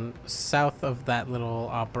down south of that little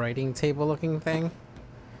operating table looking thing?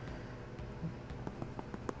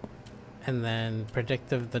 And then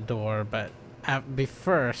predictive the door, but be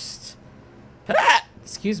first.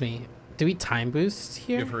 Excuse me. Do we time boost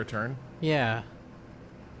here? Give her a turn. Yeah.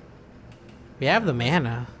 We have the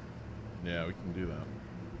mana. Yeah, we can do that.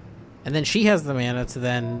 And then she has the mana to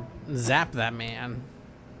then zap that man.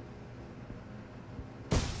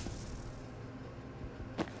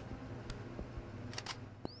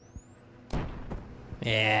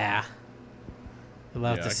 Yeah. You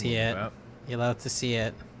love Yeah, to I can see live it. with that. You love to see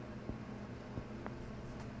it.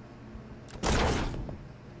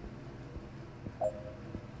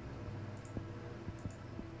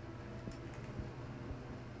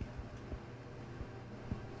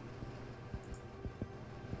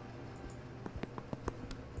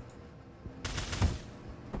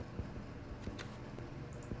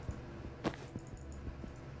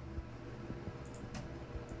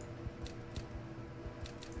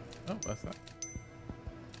 that's not.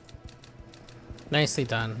 Nicely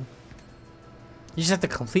done. You just have to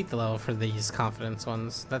complete the level for these confidence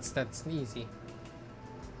ones. That's easy.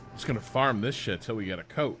 I'm just gonna farm this shit till we get a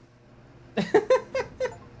coat.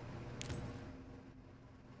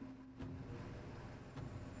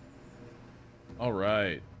 All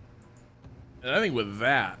right. And I think with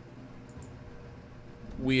that,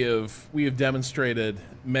 we have demonstrated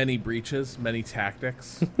many breaches, many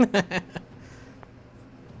tactics.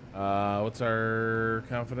 What's our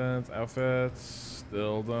confidence? Outfits.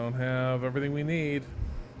 Still don't have everything we need.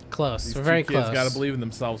 Close. These We're very kids close. gotta believe in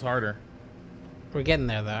themselves harder. We're getting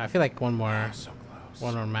there, though. I feel like one more, So close.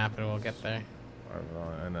 one more map and we'll get there.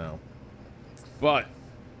 I know. But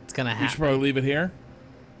It's gonna we should happen. probably leave it here.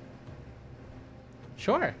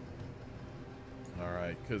 Sure. All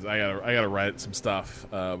right, because I gotta write some stuff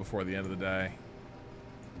before the end of the day.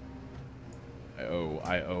 I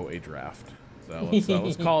owe a draft. So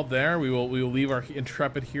let's call it there. We will leave our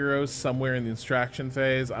intrepid heroes somewhere in the instruction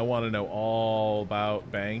phase. I want to know all about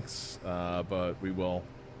banks, but we'll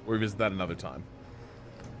revisit that another time.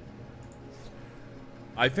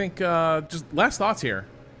 I think just last thoughts here.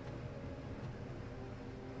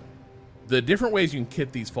 The different ways you can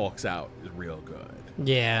kit these folks out is real good.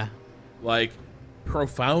 Yeah. Like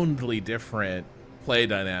profoundly different play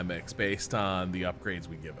dynamics based on the upgrades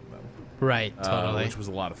we given them. Right. Totally. Which was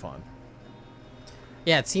a lot of fun.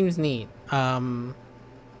 Yeah, it seems neat. I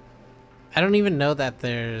don't even know that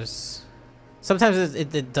there's. Sometimes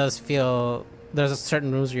it does feel there's a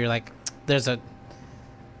certain rooms where you're like, there's like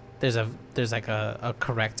a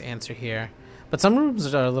correct answer here, but some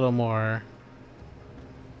rooms are a little more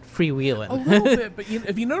freewheeling. A little bit, but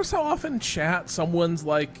if you notice how often in chat someone's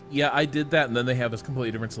like, "Yeah, I did that," and then they have this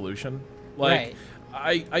completely different solution. Like,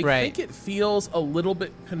 Right. I think it feels a little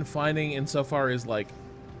bit confining insofar as like.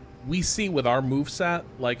 We see with our moveset,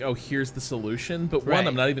 like, oh, here's the solution. But one, Right.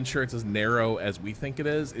 I'm not even sure it's as narrow as we think it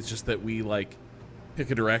is. It's just that we, like,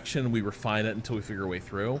 pick a direction, we refine it until we figure a way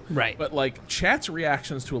through. Right. But, like, chat's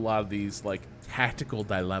reactions to a lot of these, like, tactical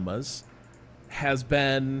dilemmas has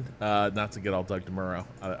been, not to get all Doug DeMuro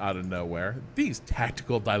out of nowhere, these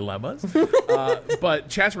tactical dilemmas. But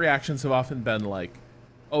chat's reactions have often been like,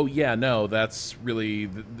 oh, yeah, no, that's really,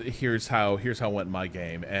 here's how it went in my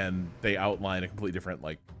game. And they outline a completely different,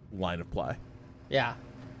 like, line of play. Yeah.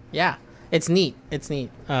 It's neat.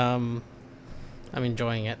 I'm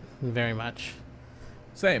enjoying it very much.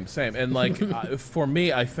 Same. And like for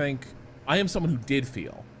me, I think I am someone who did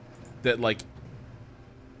feel that like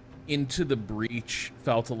Into the Breach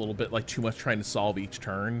felt a little bit like too much trying to solve each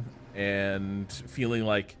turn and feeling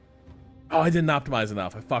like, oh, I didn't optimize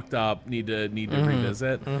enough, I fucked up, need to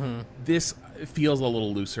revisit. This feels a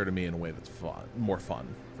little looser to me in a way that's more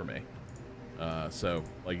fun for me. So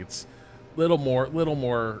like it's little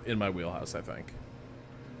more in my wheelhouse, I think.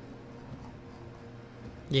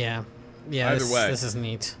 Yeah. Either way, this is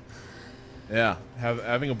neat. Yeah,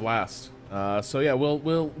 having a blast. So yeah,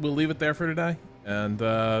 we'll leave it there for today and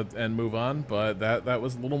move on. But that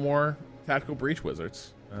was a little more tactical breach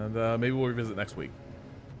wizards, and maybe we'll revisit next week.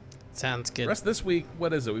 Sounds good. The rest of this week,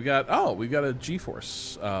 what is it? We've got a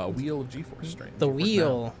GeForce, wheel of GeForce stream. The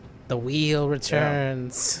wheel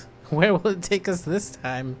returns. Yeah. Where will it take us this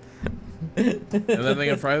time? And then I think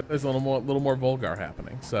on Friday there's a little more Volgar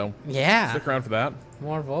happening. So yeah, stick around for that.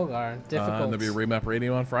 More Volgar. Difficult. And there'll be a remap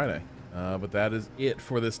radio on Friday. But that is it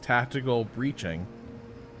for this tactical breaching.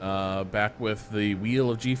 Back with the wheel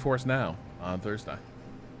of GeForce now on Thursday.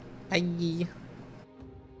 Bye.